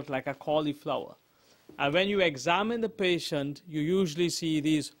 comes out like a cauliflower. And when you examine the patient, you usually see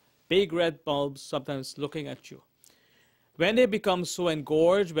these big red bulbs sometimes looking at you. When they become so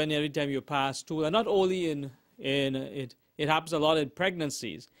engorged, when every time you pass stool, and not only it happens a lot in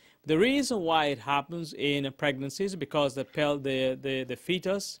pregnancies. The reason why it happens in pregnancies is because the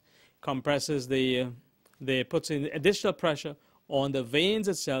fetus compresses puts in additional pressure on the veins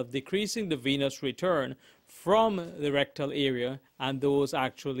itself, decreasing the venous return from the rectal area, and those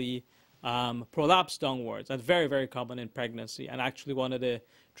actually prolapse downwards. That's very, very common in pregnancy, and actually one of the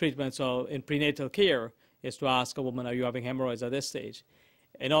treatments in prenatal care is to ask a woman, are you having hemorrhoids at this stage?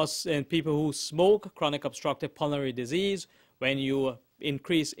 In people who smoke, chronic obstructive pulmonary disease, when you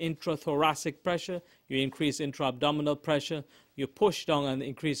increase intrathoracic pressure, you increase intra-abdominal pressure, you push down and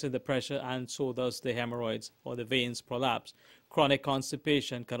increase the pressure, and so does the hemorrhoids or the veins prolapse. Chronic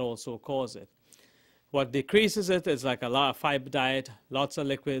constipation can also cause it. What decreases it is like a lot of fiber diet, lots of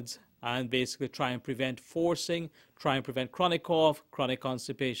liquids, and basically try and prevent forcing, try and prevent chronic cough, chronic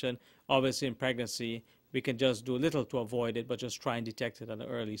constipation. Obviously in pregnancy, we can just do little to avoid it, but just try and detect it at an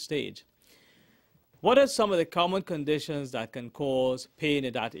early stage. What are some of the common conditions that can cause pain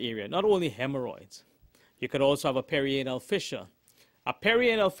in that area? Not only hemorrhoids. You could also have a perianal fissure. A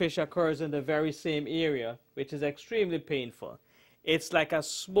perianal fissure occurs in the very same area, which is extremely painful. It's like a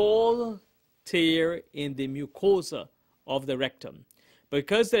small tear in the mucosa of the rectum.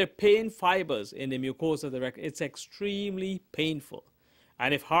 Because there are pain fibers in the mucosa of the rectum, it's extremely painful.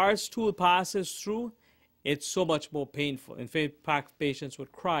 And if hard stool passes through, it's so much more painful. In fact, patients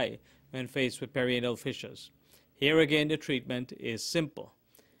would cry when faced with perianal fissures. Here again, the treatment is simple.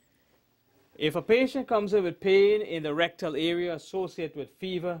 If a patient comes in with pain in the rectal area associated with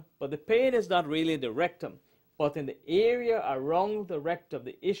fever, but the pain is not really in the rectum, but in the area around the rectum,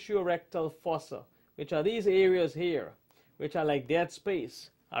 the ischiorectal fossa, which are these areas here, which are like dead space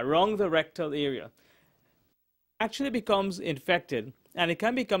around the rectal area, actually becomes infected, and it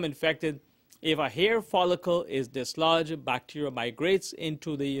can become infected if a hair follicle is dislodged, bacteria migrates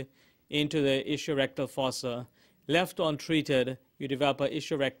into the ischiorectal fossa. Left untreated, you develop an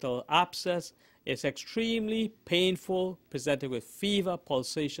ischiorectal abscess. It's extremely painful, presented with fever,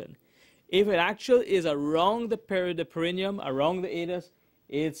 pulsation. If it actually is around the perineum, around the anus,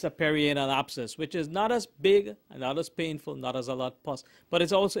 it's a perianal abscess, which is not as big and not as painful, not as a lot pus, but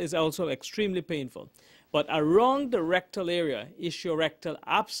it's also extremely painful. But around the rectal area, ischiorectal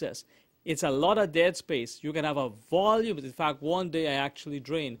abscess, it's a lot of dead space. You can have a volume. In fact, one day I actually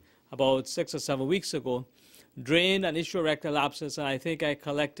drained, about 6 or 7 weeks ago, drained an ischiorectal abscess, and I think I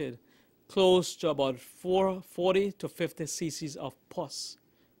collected close to about 40 to 50 cc's of pus,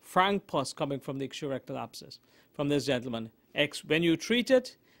 frank pus coming from the ischiorectal abscess from this gentleman. When you treat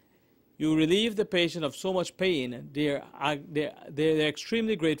it, you relieve the patient of so much pain. They're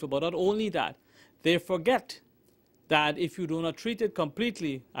extremely grateful, but not only that, they forget that if you do not treat it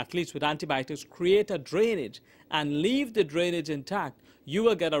completely, at least with antibiotics, create a drainage and leave the drainage intact, you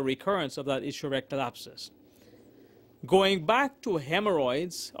will get a recurrence of that ischiorectal abscess. Going back to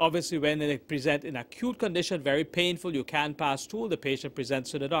hemorrhoids, obviously when they present in acute condition, very painful, you can't pass stool, the patient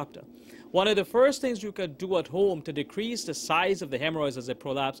presents to the doctor. One of the first things you can do at home to decrease the size of the hemorrhoids as they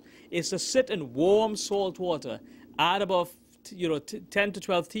prolapse is to sit in warm salt water, add about 10 to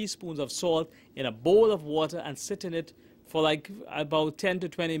 12 teaspoons of salt in a bowl of water and sit in it for like about 10 to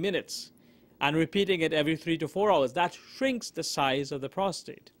 20 minutes and repeating it every 3 to 4 hours. That shrinks the size of the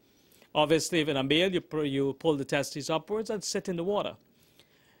prostate. Obviously, if in a male, you pull the testes upwards and sit in the water.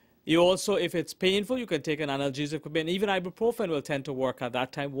 You also, if it's painful, you can take an analgesic, and even ibuprofen will tend to work at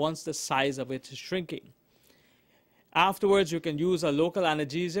that time once the size of it is shrinking. Afterwards, you can use a local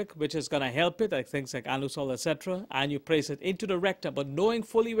analgesic, which is going to help it, like things like Anusol, etc., and you place it into the rectum, but knowing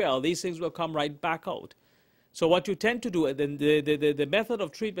fully well these things will come right back out. So what you tend to do, the method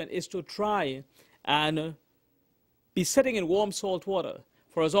of treatment is to try and be sitting in warm salt water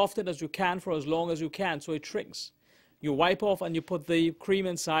for as often as you can, for as long as you can, so it shrinks. You wipe off and you put the cream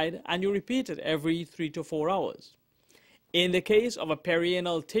inside, and you repeat it every 3 to 4 hours. In the case of a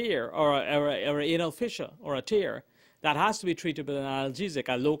perianal tear or an anal fissure or a tear, that has to be treated with an analgesic,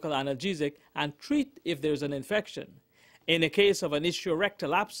 a local analgesic, and treat if there's an infection. In the case of an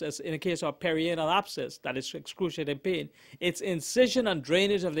ischiorectal abscess, in the case of a perianal abscess that is excruciating pain, it's incision and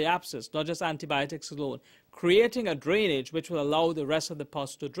drainage of the abscess, not just antibiotics alone, creating a drainage which will allow the rest of the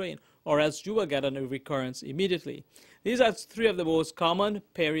pus to drain, or else you will get a recurrence immediately. These are 3 of the most common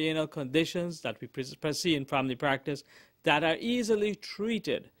perianal conditions that we see in family practice that are easily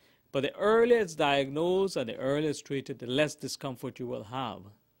treated. But the earlier it's diagnosed and the earlier it's treated, the less discomfort you will have.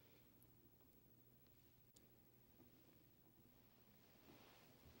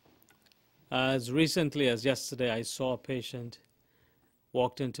 As recently as yesterday, I saw a patient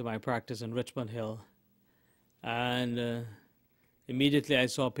walked into my practice in Richmond Hill, and immediately I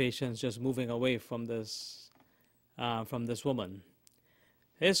saw patients just moving away from this woman.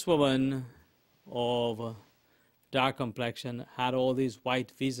 This woman of dark complexion had all these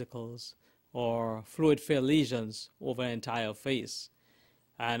white vesicles or fluid-filled lesions over her entire face,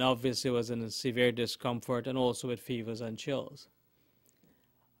 and obviously was in a severe discomfort and also with fevers and chills.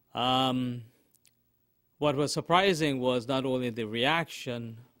 What was surprising was not only the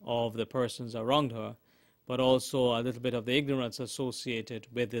reaction of the persons around her, but also a little bit of the ignorance associated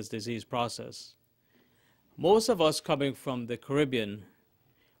with this disease process. Most of us coming from the Caribbean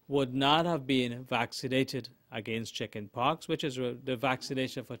would not have been vaccinated against chickenpox, which is the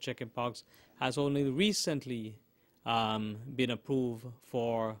vaccination for chickenpox has only recently been approved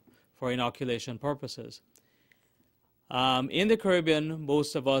for inoculation purposes. In the Caribbean,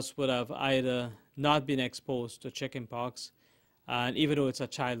 most of us would have either not been exposed to chickenpox, and even though it's a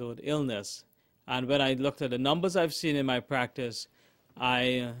childhood illness. And when I looked at the numbers I've seen in my practice,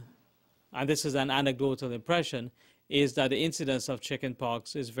 and this is an anecdotal impression, is that the incidence of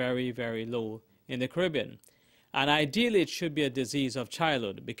chickenpox is very, very low in the Caribbean. And ideally, it should be a disease of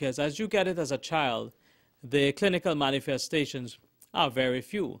childhood, because as you get it as a child, the clinical manifestations are very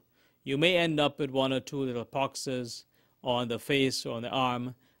few. You may end up with 1 or 2 little poxes on the face or on the arm,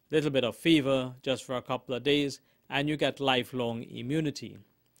 a little bit of fever just for a couple of days, and you get lifelong immunity.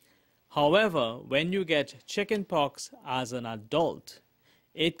 However, when you get chickenpox as an adult,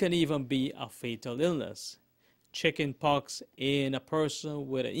 it can even be a fatal illness. Chickenpox in a person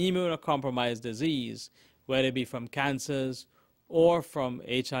with an immunocompromised disease, whether it be from cancers or from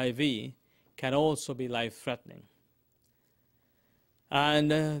HIV, can also be life-threatening.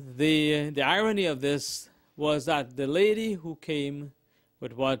 And the irony of this was that the lady who came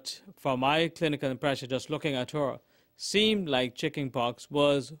with what, from my clinical impression, just looking at her, seemed like chickenpox,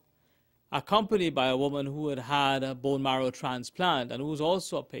 was accompanied by a woman who had had a bone marrow transplant and who was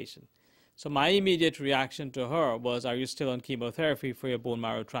also a patient. So my immediate reaction to her was, are you still on chemotherapy for your bone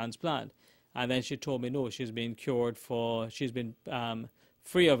marrow transplant? And then she told me, no, she's been cured she's been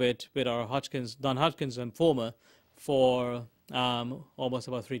free of it with our non-Hodgkin's lymphoma for almost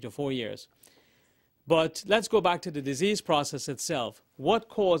about 3 to 4 years. But let's go back to the disease process itself. What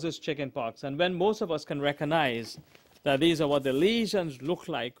causes chickenpox? And when most of us can recognize that these are what the lesions look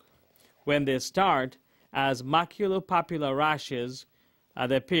like when they start as maculopapular rashes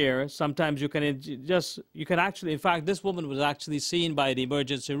that appear. Sometimes you can actually, in fact, this woman was actually seen by the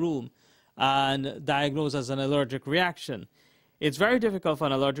emergency room and diagnosed as an allergic reaction. It's very difficult for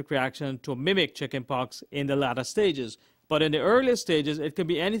an allergic reaction to mimic chickenpox in the latter stages. But in the earlier stages, it can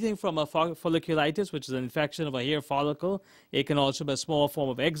be anything from a folliculitis, which is an infection of a hair follicle. It can also be a small form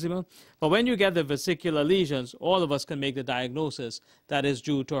of eczema. But when you get the vesicular lesions, all of us can make the diagnosis that is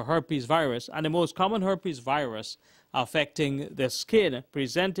due to a herpes virus. And the most common herpes virus affecting the skin,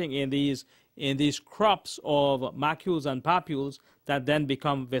 presenting in these crops of macules and papules that then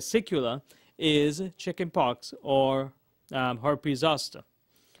become vesicular, is chickenpox or herpes zoster.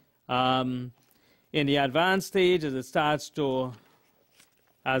 In the advanced stage, as it starts to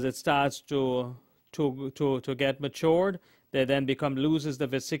get matured, they then loses the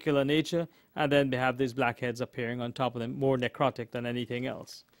vesicular nature, and then they have these blackheads appearing on top of them, more necrotic than anything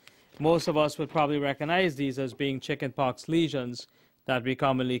else. Most of us would probably recognize these as being chickenpox lesions that we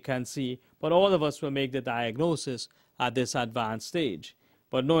commonly can see, but all of us will make the diagnosis at this advanced stage.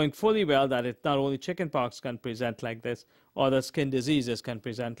 But knowing fully well that it not only chickenpox can present like this, other skin diseases can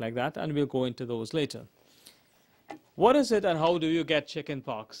present like that, and we'll go into those later. What is it and how do you get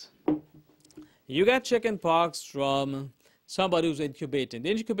chickenpox? You get chickenpox from somebody who's incubating.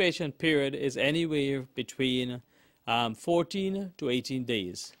 The incubation period is anywhere between 14 to 18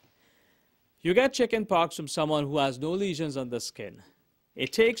 days. You get chickenpox from someone who has no lesions on the skin.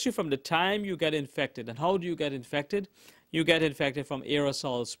 It takes you from the time you get infected. And how do you get infected? You get infected from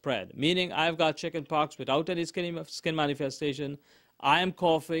aerosol spread, meaning I've got chickenpox without any skin manifestation. I am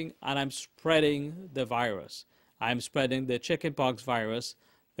coughing and I'm spreading the virus. I'm spreading the chickenpox virus,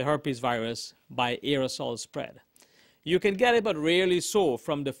 the herpes virus, by aerosol spread. You can get it, but rarely so,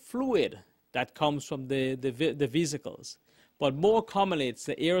 from the fluid that comes from the vesicles. But more commonly, it's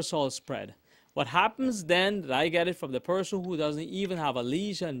the aerosol spread. What happens then that I get it from the person who doesn't even have a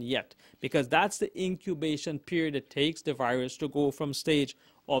lesion yet, because that's the incubation period it takes the virus to go from stage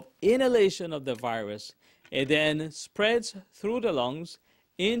of inhalation of the virus. It then spreads through the lungs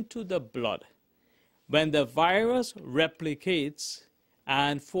into the blood. When the virus replicates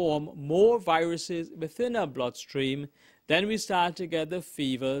and form more viruses within our bloodstream, then we start to get the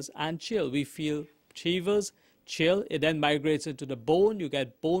fevers and chill. We feel fevers, chill. It then migrates into the bone. You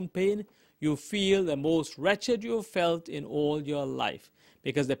get bone pain. You feel the most wretched you've felt in all your life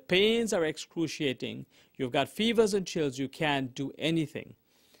because the pains are excruciating. You've got fevers and chills. You can't do anything.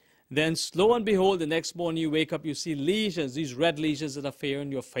 Then, lo and behold, the next morning you wake up, you see lesions, these red lesions that appear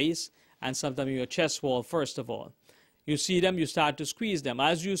on your face and sometimes in your chest wall, first of all. You see them, you start to squeeze them.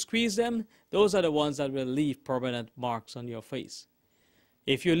 As you squeeze them, those are the ones that will leave permanent marks on your face.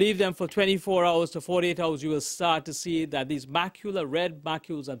 If you leave them for 24 hours to 48 hours, you will start to see that these macula, red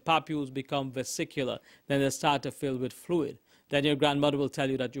macules and papules become vesicular. Then they start to fill with fluid. Then your grandmother will tell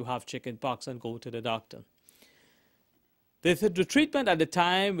you that you have chickenpox and go to the doctor. The treatment at the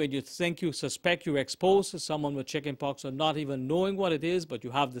time when you think you suspect you're exposed to someone with chickenpox or not even knowing what it is, but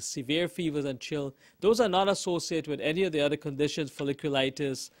you have the severe fevers and chill, those are not associated with any of the other conditions,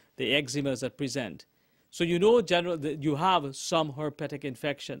 folliculitis, the eczemas that present. So you know that you have some herpetic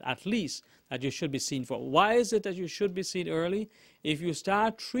infection, at least, that you should be seen for. Why is it that you should be seen early? If you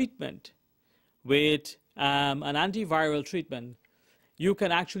start treatment with an antiviral treatment, you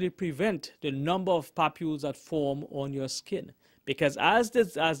can actually prevent the number of papules that form on your skin. Because as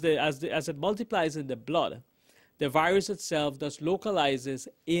it multiplies in the blood, the virus itself thus localizes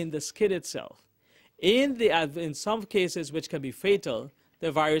in the skin itself. In some cases, which can be fatal,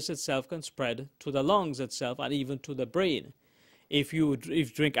 the virus itself can spread to the lungs itself and even to the brain. If you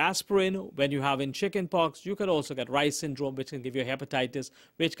drink aspirin when you're having chickenpox, you can also get Rice syndrome, which can give you hepatitis,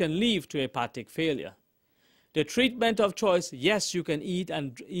 which can lead to hepatic failure. The treatment of choice, yes, you can eat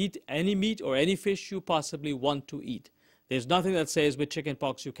any meat or any fish you possibly want to eat. There's nothing that says with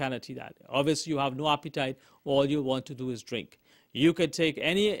chickenpox you cannot eat that. Obviously, you have no appetite. All you want to do is drink. You could take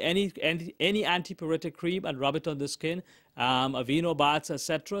any antipyretic cream and rub it on the skin, Aveeno baths,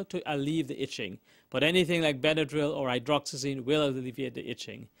 etc., to alleviate the itching. But anything like Benadryl or hydroxyzine will alleviate the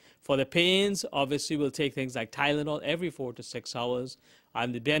itching. For the pains, obviously, we'll take things like Tylenol every 4 to 6 hours.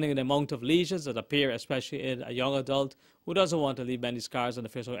 And depending on the amount of lesions that appear, especially in a young adult who doesn't want to leave many scars on the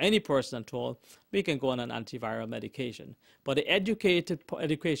face, or any person at all, we can go on an antiviral medication. But the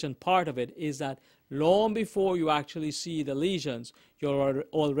education part of it is that long before you actually see the lesions, you're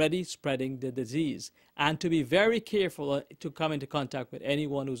already spreading the disease. And to be very careful to come into contact with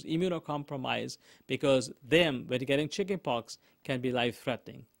anyone who's immunocompromised, because them, when getting chickenpox, can be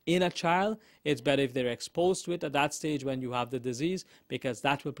life-threatening. In a child, it's better if they're exposed to it at that stage when you have the disease, because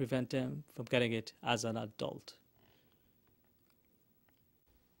that will prevent them from getting it as an adult.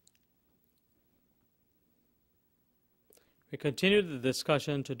 We continue the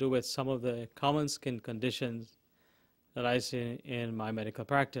discussion to do with some of the common skin conditions that I see in my medical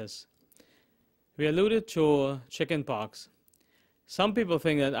practice. We alluded to chickenpox. Some people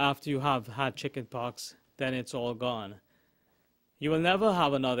think that after you have had chickenpox, then it's all gone. You will never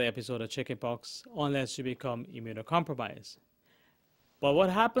have another episode of chickenpox unless you become immunocompromised. But what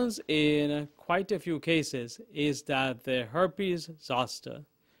happens in quite a few cases is that the herpes zoster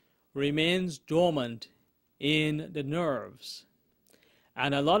remains dormant in the nerves.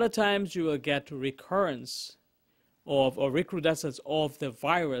 And a lot of times you will get recurrence or recrudescence of the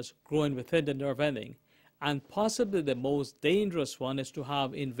virus growing within the nerve ending. And possibly the most dangerous one is to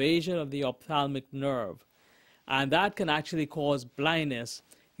have invasion of the ophthalmic nerve. And that can actually cause blindness.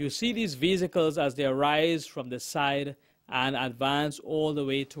 You see these vesicles as they arise from the side and advance all the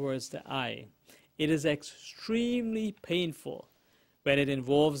way towards the eye. It is extremely painful when it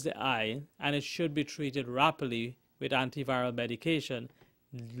involves the eye, and it should be treated rapidly with antiviral medication,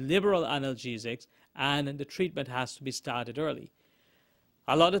 liberal analgesics, and the treatment has to be started early.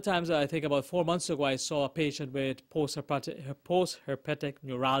 A lot of times, I think about 4 months ago, I saw a patient with post-herpetic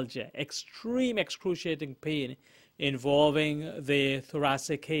neuralgia, extreme excruciating pain involving the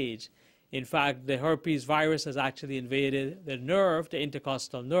thoracic cage. In fact, the herpes virus has actually invaded the nerve, the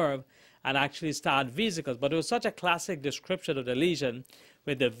intercostal nerve, and actually start vesicles. But it was such a classic description of the lesion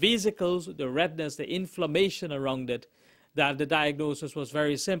with the vesicles, the redness, the inflammation around it, that the diagnosis was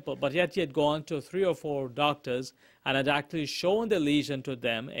very simple. But yet he had gone to 3 or 4 doctors and had actually shown the lesion to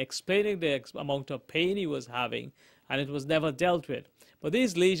them, explaining the amount of pain he was having, and it was never dealt with. But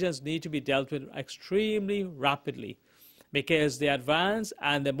these lesions need to be dealt with extremely rapidly, because they advance,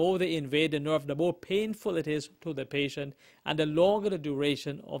 and the more they invade the nerve, the more painful it is to the patient, and the longer the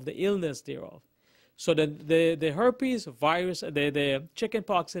duration of the illness thereof. So the herpes virus, the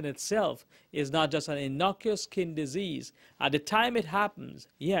chickenpox in itself, is not just an innocuous skin disease. At the time it happens,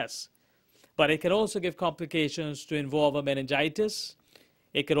 yes, but it can also give complications to involve a meningitis.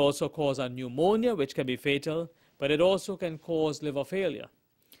 It could also cause a pneumonia, which can be fatal, but it also can cause liver failure.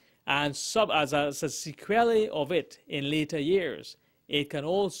 And as a sequelae of it in later years, it can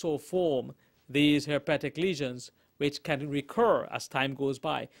also form these herpetic lesions, which can recur as time goes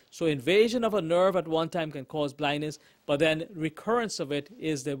by. So invasion of a nerve at one time can cause blindness, but then recurrence of it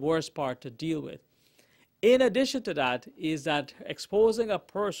is the worst part to deal with. In addition to that is that exposing a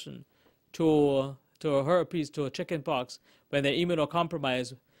person to a herpes, to a chickenpox, when they're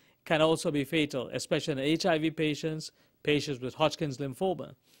immunocompromised, can also be fatal, especially in HIV patients, patients with Hodgkin's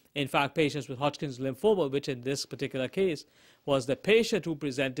lymphoma. In fact, patients with Hodgkin's lymphoma, which in this particular case was the patient who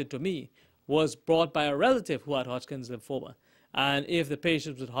presented to me, was brought by a relative who had Hodgkin's lymphoma. And if the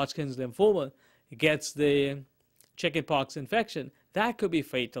patient with Hodgkin's lymphoma gets the chickenpox infection, that could be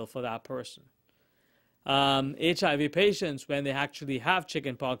fatal for that person. HIV patients, when they actually have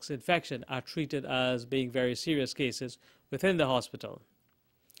chickenpox infection, are treated as being very serious cases within the hospital.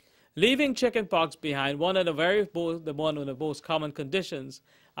 Leaving chickenpox behind, one of the most common conditions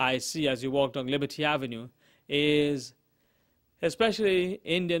I see as you walk down Liberty Avenue is especially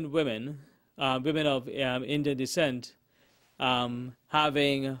Indian women, women of Indian descent,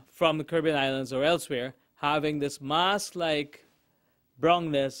 having from the Caribbean islands or elsewhere, having this mask-like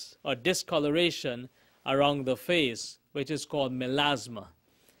brownness or discoloration around the face, which is called melasma.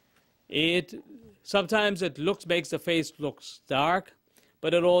 Sometimes it makes the face look dark,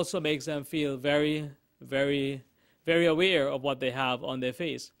 but it also makes them feel very, very, very aware of what they have on their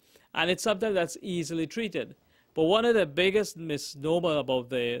face. And it's something that's easily treated. But one of the biggest misnomer about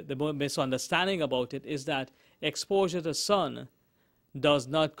the misunderstanding about it is that exposure to sun does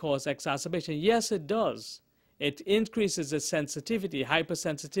not cause exacerbation. Yes, it does. It increases the sensitivity,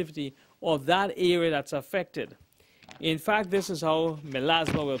 hypersensitivity of that area that's affected. In fact, this is how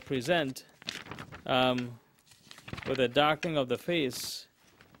melasma will present with a darkening of the face.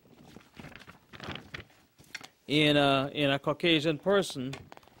 In a Caucasian person,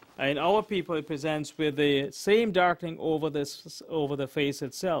 in our people, it presents with the same darkening over the face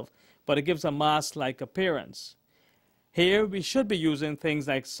itself, but it gives a mask-like appearance. Here, we should be using things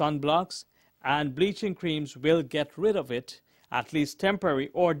like sunblocks, and bleaching creams will get rid of it, at least temporary,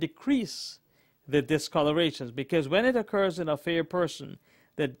 or decrease the discolorations, because when it occurs in a fair person,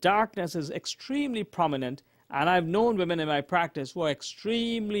 the darkness is extremely prominent, and I've known women in my practice who are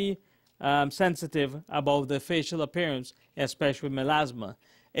extremely sensitive about the facial appearance, especially melasma.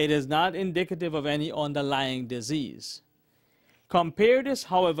 It is not indicative of any underlying disease. Compare this,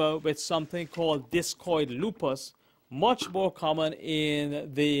 however, with something called discoid lupus, much more common in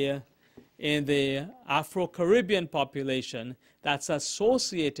the Afro-Caribbean population, that's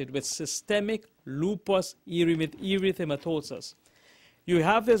associated with systemic lupus erythematosus. You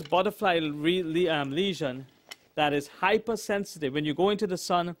have this butterfly lesion that is hypersensitive. When you go into the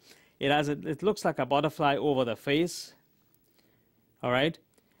sun, it looks like a butterfly over the face, all right?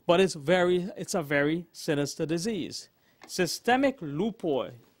 But it's a very sinister disease. Systemic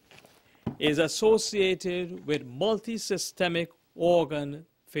lupus is associated with multisystemic organ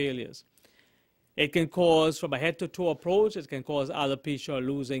failures. It can cause, from a head-to-toe approach, it can cause alopecia or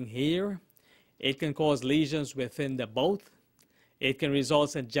losing hair. It can cause lesions within the mouth. It can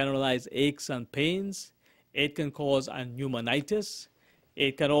result in generalized aches and pains. It can cause a pneumonitis.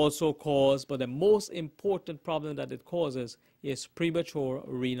 It can also cause, but the most important problem that it causes is premature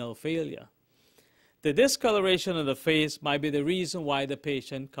renal failure. The discoloration of the face might be the reason why the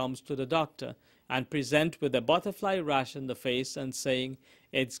patient comes to the doctor and present with a butterfly rash in the face and saying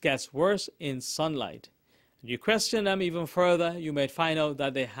it gets worse in sunlight. You question them even further, you might find out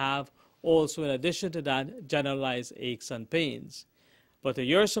that they have also, in addition to that, generalized aches and pains. But to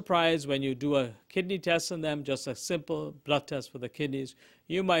your surprise, when you do a kidney test on them, just a simple blood test for the kidneys,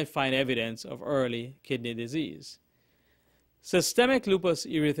 you might find evidence of early kidney disease. Systemic lupus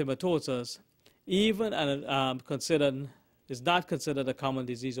erythematosus even is not considered a common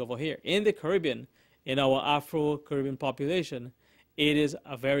disease over here. In the Caribbean, in our Afro-Caribbean population, it is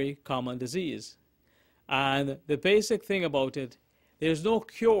a very common disease. And the basic thing about it, there's no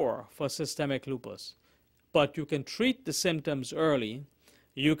cure for systemic lupus, but you can treat the symptoms early.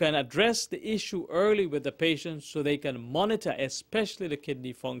 You can address the issue early with the patient so they can monitor, especially the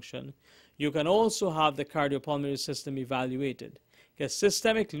kidney function. You can also have the cardiopulmonary system evaluated, because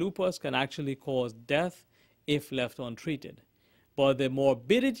systemic lupus can actually cause death if left untreated. But the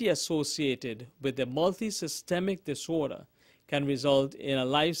morbidity associated with the multisystemic disorder can result in a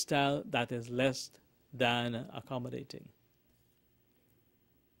lifestyle that is less than accommodating.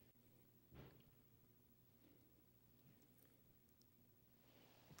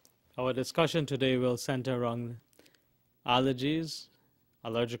 Our discussion today will center around allergies,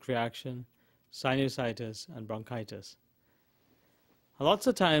 allergic reaction, sinusitis, and bronchitis. Lots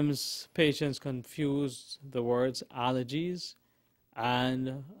of times patients confuse the words allergies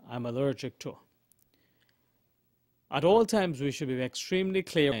and I'm allergic to. At all times we should be extremely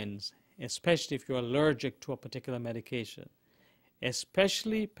clear, especially if you're allergic to a particular medication,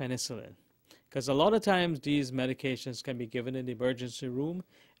 especially penicillin, because a lot of times these medications can be given in the emergency room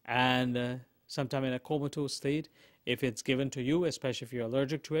and sometime in a comatose state. If it's given to you, especially if you're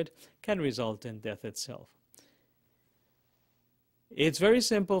allergic to it, can result in death itself. It's very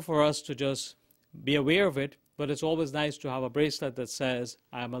simple for us to just be aware of it, but it's always nice to have a bracelet that says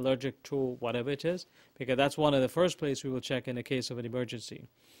I'm allergic to whatever it is, because that's one of the first places we will check in the case of an emergency.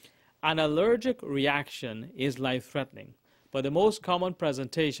 An allergic reaction is life-threatening, but the most common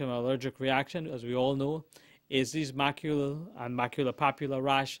presentation of allergic reaction, as we all know, is this macular and maculopapular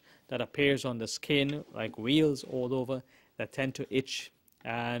rash that appears on the skin like wheals all over that tend to itch,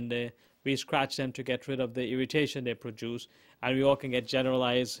 and we scratch them to get rid of the irritation they produce, and we all can get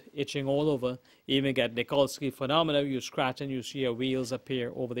generalized itching all over, even get Nikolsky phenomena. You scratch and you see your wheals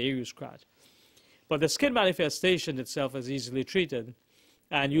appear over the area you scratch. But the skin manifestation itself is easily treated,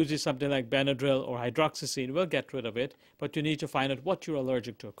 and usually something like Benadryl or hydroxyzine will get rid of it, but you need to find out what you're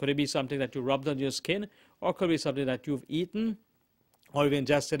allergic to. Could it be something that you rubbed on your skin, or could it be something that you've eaten or you've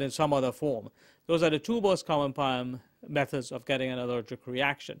ingested in some other form? Those are the two most common methods of getting an allergic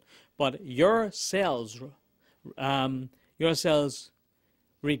reaction. But your cells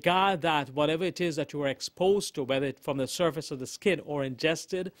regard that whatever it is that you are exposed to, whether it's from the surface of the skin or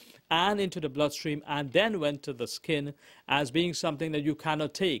ingested and into the bloodstream and then went to the skin, as being something that you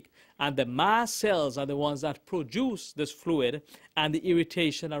cannot take. And the mast cells are the ones that produce this fluid and the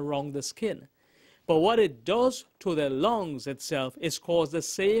irritation around the skin. But what it does to the lungs itself is cause the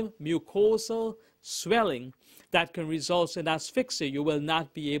same mucosal swelling that can result in asphyxia. You will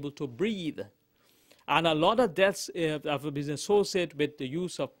not be able to breathe. And a lot of deaths have been associated with the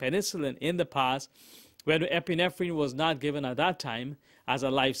use of penicillin in the past, when epinephrine was not given at that time as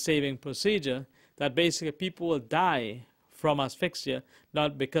a life-saving procedure, that basically people will die from asphyxia,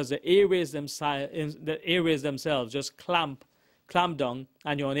 not because the airways themselves just clamp down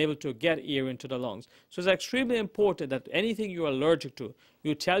and you're unable to get air into the lungs. So it's extremely important that anything you're allergic to,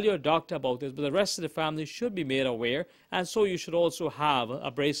 you tell your doctor about this, but the rest of the family should be made aware, and so you should also have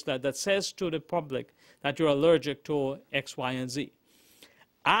a bracelet that says to the public that you're allergic to X, Y, and Z.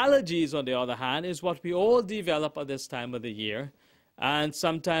 Allergies, on the other hand, is what we all develop at this time of the year, and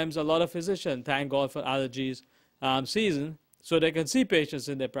sometimes a lot of physicians thank God for allergies season so they can see patients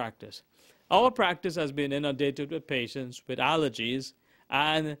in their practice. Our practice has been inundated with patients with allergies,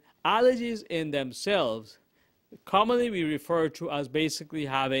 and allergies in themselves, commonly we refer to as basically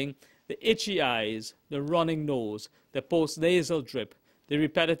having the itchy eyes, the running nose, the postnasal drip, the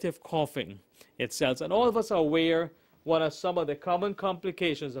repetitive coughing itself. And all of us are aware what are some of the common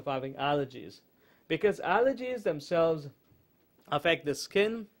complications of having allergies, because allergies themselves affect the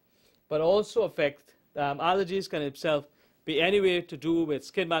skin, but also affect, allergies can itself be anywhere to do with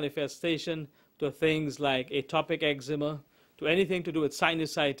skin manifestation, to things like atopic eczema, to anything to do with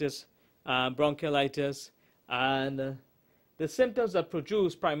sinusitis, bronchiolitis, and the symptoms that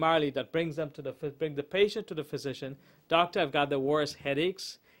produce primarily that bring the patient to the physician. Doctor, I've got the worst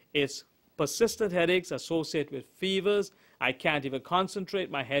headaches. It's persistent headaches associated with fevers. I can't even concentrate.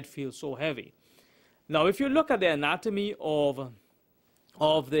 My head feels so heavy. Now, if you look at the anatomy of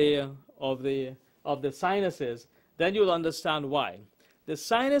the sinuses, then you'll understand why. The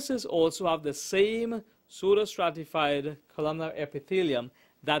sinuses also have the same pseudostratified columnar epithelium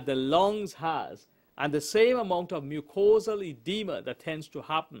that the lungs has, and the same amount of mucosal edema that tends to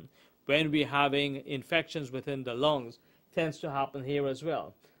happen when we're having infections within the lungs tends to happen here as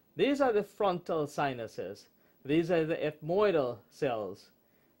well. These are the frontal sinuses. These are the ethmoidal cells.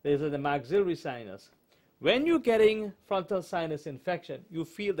 These are the maxillary sinus. When you're getting frontal sinus infection, you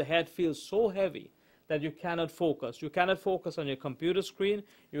feel the head feels so heavy that you cannot focus. You cannot focus on your computer screen.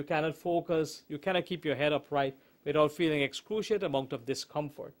 You cannot focus, you cannot keep your head upright without feeling excruciating amount of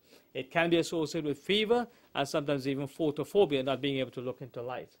discomfort. It can be associated with fever and sometimes even photophobia, not being able to look into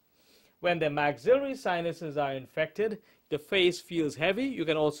light. When the maxillary sinuses are infected, the face feels heavy. You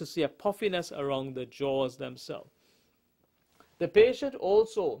can also see a puffiness around the jaws themselves. The patient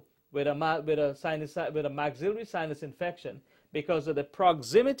also with a maxillary sinus infection, because of the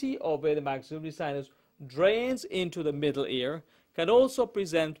proximity of where the maxillary sinus drains into the middle ear, can also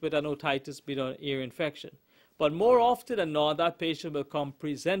present with an otitis media ear infection. But more often than not, that patient will come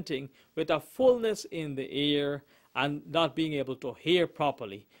presenting with a fullness in the ear and not being able to hear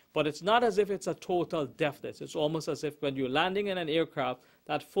properly. But it's not as if it's a total deafness. It's almost as if when you're landing in an aircraft,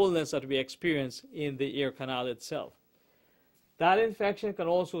 that fullness that we experience in the ear canal itself. That infection can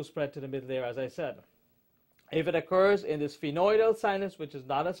also spread to the middle ear, as I said. If it occurs in the sphenoidal sinus, which is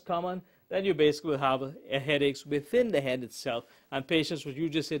not as common, then you basically will have headaches within the head itself. And patients would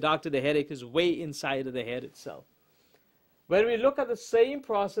usually say, doctor, the headache is way inside of the head itself. When we look at the same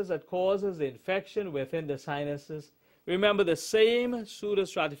process that causes the infection within the sinuses, remember the same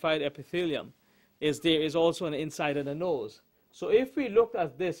pseudostratified epithelium is also on the inside of the nose. So if we look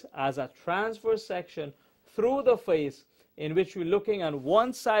at this as a transverse section through the face, in which we're looking on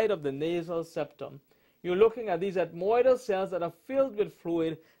one side of the nasal septum, you're looking at these ethmoidal cells that are filled with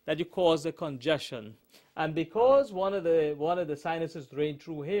fluid that you cause the congestion. And because one of the sinuses drain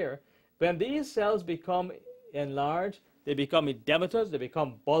through here, when these cells become enlarged, they become edematous, they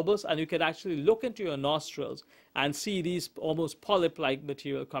become bulbous, and you can actually look into your nostrils and see these almost polyp-like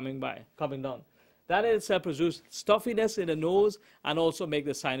material coming down. That in itself produces stuffiness in the nose and also make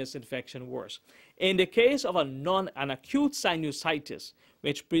the sinus infection worse. In the case of an acute sinusitis,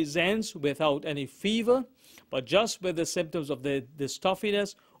 which presents without any fever, but just with the symptoms of the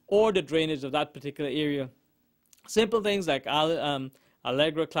stuffiness or the drainage of that particular area, simple things like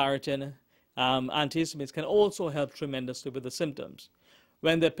Allegra claritin, antihistamines can also help tremendously with the symptoms.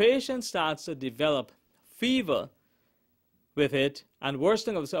 When the patient starts to develop fever with it and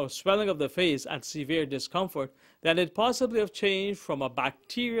worsening of or swelling of the face and severe discomfort, then it possibly have changed from a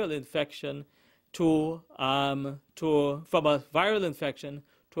bacterial infection from a viral infection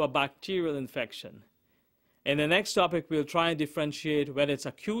to a bacterial infection. In the next topic, we'll try and differentiate when it's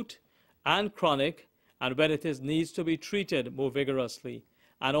acute and chronic and when it needs to be treated more vigorously,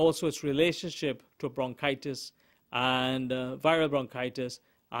 and also its relationship to bronchitis and viral bronchitis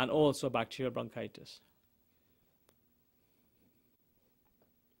and also bacterial bronchitis.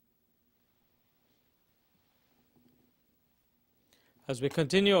 As we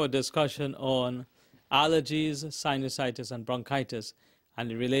continue our discussion on allergies, sinusitis, and bronchitis and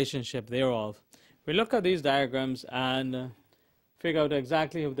the relationship thereof, we look at these diagrams and figure out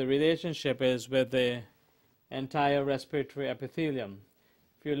exactly what the relationship is with the entire respiratory epithelium.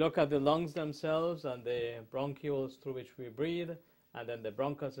 If you look at the lungs themselves and the bronchioles through which we breathe, and then the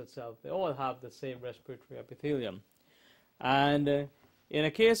bronchus itself, they all have the same respiratory epithelium. And in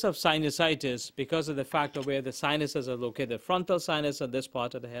a case of sinusitis, because of the fact of where the sinuses are located, the frontal sinus on this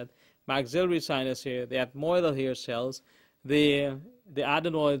part of the head, maxillary sinus here, the ethmoidal hair cells, the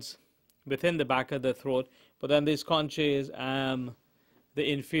adenoids within the back of the throat, but then these conchae,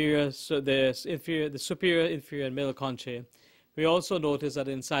 the superior, inferior, and middle conchae. We also notice that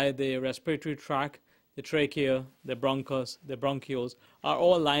inside the respiratory tract, the trachea, the bronchus, the bronchioles are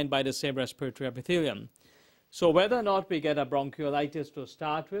all lined by the same respiratory epithelium. So whether or not we get a bronchiolitis to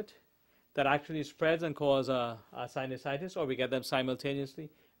start with that actually spreads and causes a sinusitis, or we get them simultaneously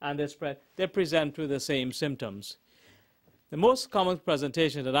and they spread, they present with the same symptoms. The most common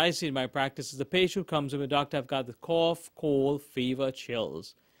presentation that I see in my practice is the patient who comes in with, doctor, I've got the cough, cold, fever,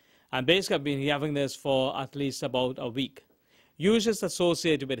 chills. And basically I've been having this for at least about a week. Usually it's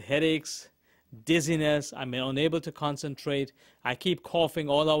associated with headaches, dizziness, I'm unable to concentrate, I keep coughing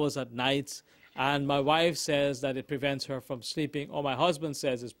all hours at nights, and my wife says that it prevents her from sleeping, or my husband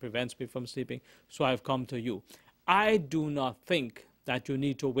says it prevents me from sleeping, so I've come to you. I do not think that you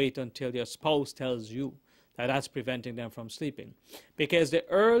need to wait until your spouse tells you that that's preventing them from sleeping. Because the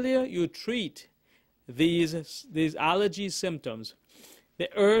earlier you treat these allergy symptoms,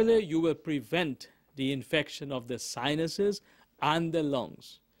 the earlier you will prevent the infection of the sinuses and the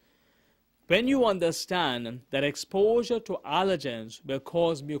lungs. When you understand that exposure to allergens will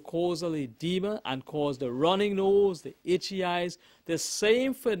cause mucosal edema and cause the running nose, the itchy eyes, the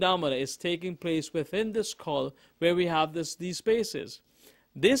same phenomena is taking place within the skull where we have these spaces.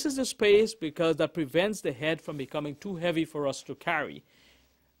 This is the space because that prevents the head from becoming too heavy for us to carry.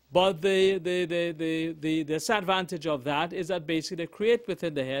 But the disadvantage of that is that basically they create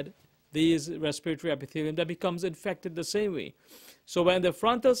within the head these respiratory epithelium that becomes infected the same way. So when the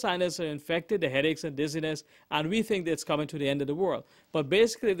frontal sinus are infected, the headaches and dizziness, and we think that it's coming to the end of the world. But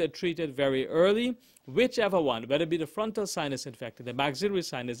basically, they're treated very early, whichever one, whether it be the frontal sinus infected, the maxillary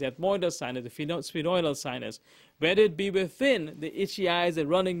sinus, the ethmoidal sinus, the sphenoidal sinus, whether it be within the itchy eyes and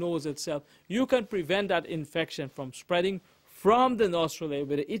running nose itself, you can prevent that infection from spreading from the nostril area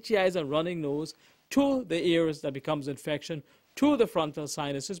with the itchy eyes and running nose to the ears that becomes infection, to the frontal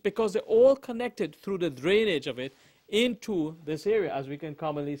sinuses, because they're all connected through the drainage of it into this area, as we can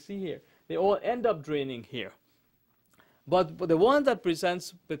commonly see here. They all end up draining here. But the one that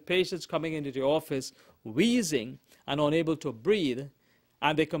presents with patients coming into the office wheezing and unable to breathe,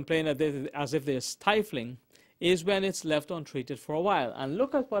 and they complain as if they're stifling, is when it's left untreated for a while. And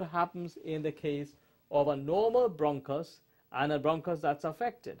look at what happens in the case of a normal bronchus and a bronchus that's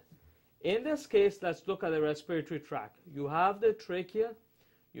affected. In this case, let's look at the respiratory tract. You have the trachea,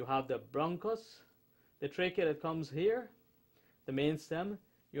 you have the bronchus, the trachea that comes here, the main stem,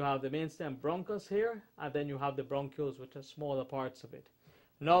 you have the main stem bronchus here, and then you have the bronchioles, which are smaller parts of it.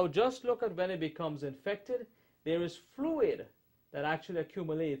 Now just look at when it becomes infected. There is fluid that actually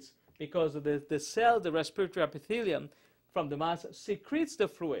accumulates because of the cell, the respiratory epithelium from the mass secretes the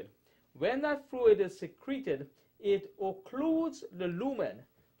fluid. When that fluid is secreted, it occludes the lumen.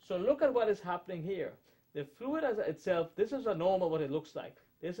 So look at what is happening here. The fluid as itself, this is a normal what it looks like.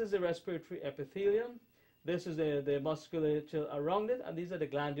 This is the respiratory epithelium. This is the musculature around it, and these are the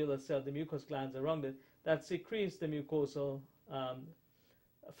glandular cells, the mucous glands around it, that secretes the mucosal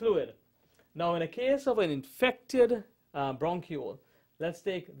fluid. Now, in a case of an infected bronchiole, let's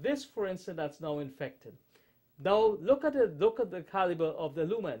take this, for instance, that's now infected. Now, look at the caliber of the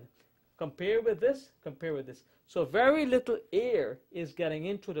lumen. Compare with this, compare with this. So very little air is getting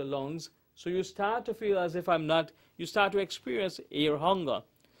into the lungs, so you start to feel as if you start to experience air hunger.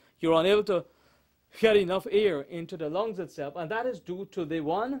 You're unable to get enough air into the lungs itself, and that is due to the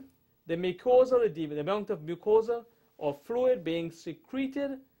mucosal edema, the amount of mucosa or fluid being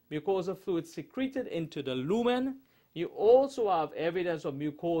secreted, mucosal fluid secreted into the lumen. You also have evidence of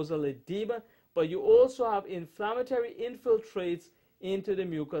mucosal edema, but you also have inflammatory infiltrates into the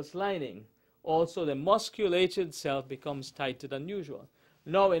mucous lining. Also, the musculature itself becomes tighter than usual.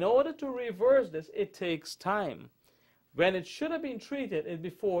 Now, in order to reverse this, it takes time. When it should have been treated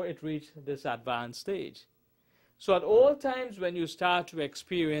before it reached this advanced stage. So at all times when you start to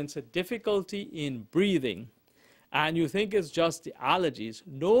experience a difficulty in breathing, and you think it's just the allergies,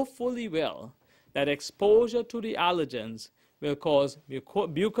 know fully well that exposure to the allergens will cause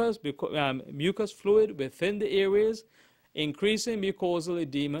mucus fluid within the airways, increasing mucosal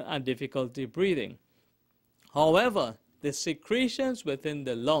edema and difficulty breathing. However, the secretions within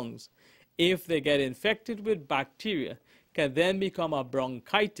the lungs, if they get infected with bacteria, can then become a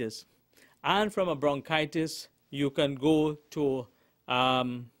bronchitis, and from a bronchitis you can go to a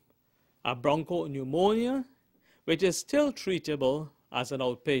bronchopneumonia, which is still treatable as an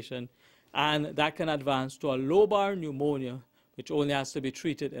outpatient, and that can advance to a lobar pneumonia, which only has to be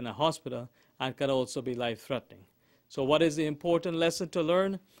treated in a hospital and can also be life-threatening. So what is the important lesson to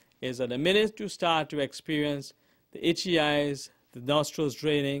learn is that the minute you start to experience the itchy eyes, the nostrils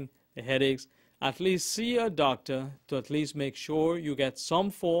draining, the headaches, at least see a doctor to at least make sure you get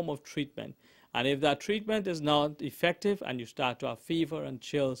some form of treatment. And if that treatment is not effective and you start to have fever and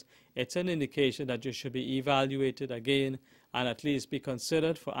chills, it's an indication that you should be evaluated again and at least be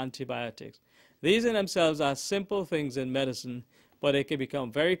considered for antibiotics. These in themselves are simple things in medicine, but they can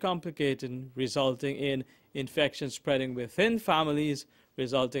become very complicated, resulting in infection spreading within families,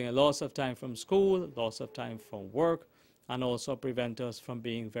 resulting in loss of time from school, loss of time from work, and also prevent us from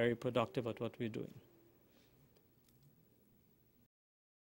being very productive at what we're doing.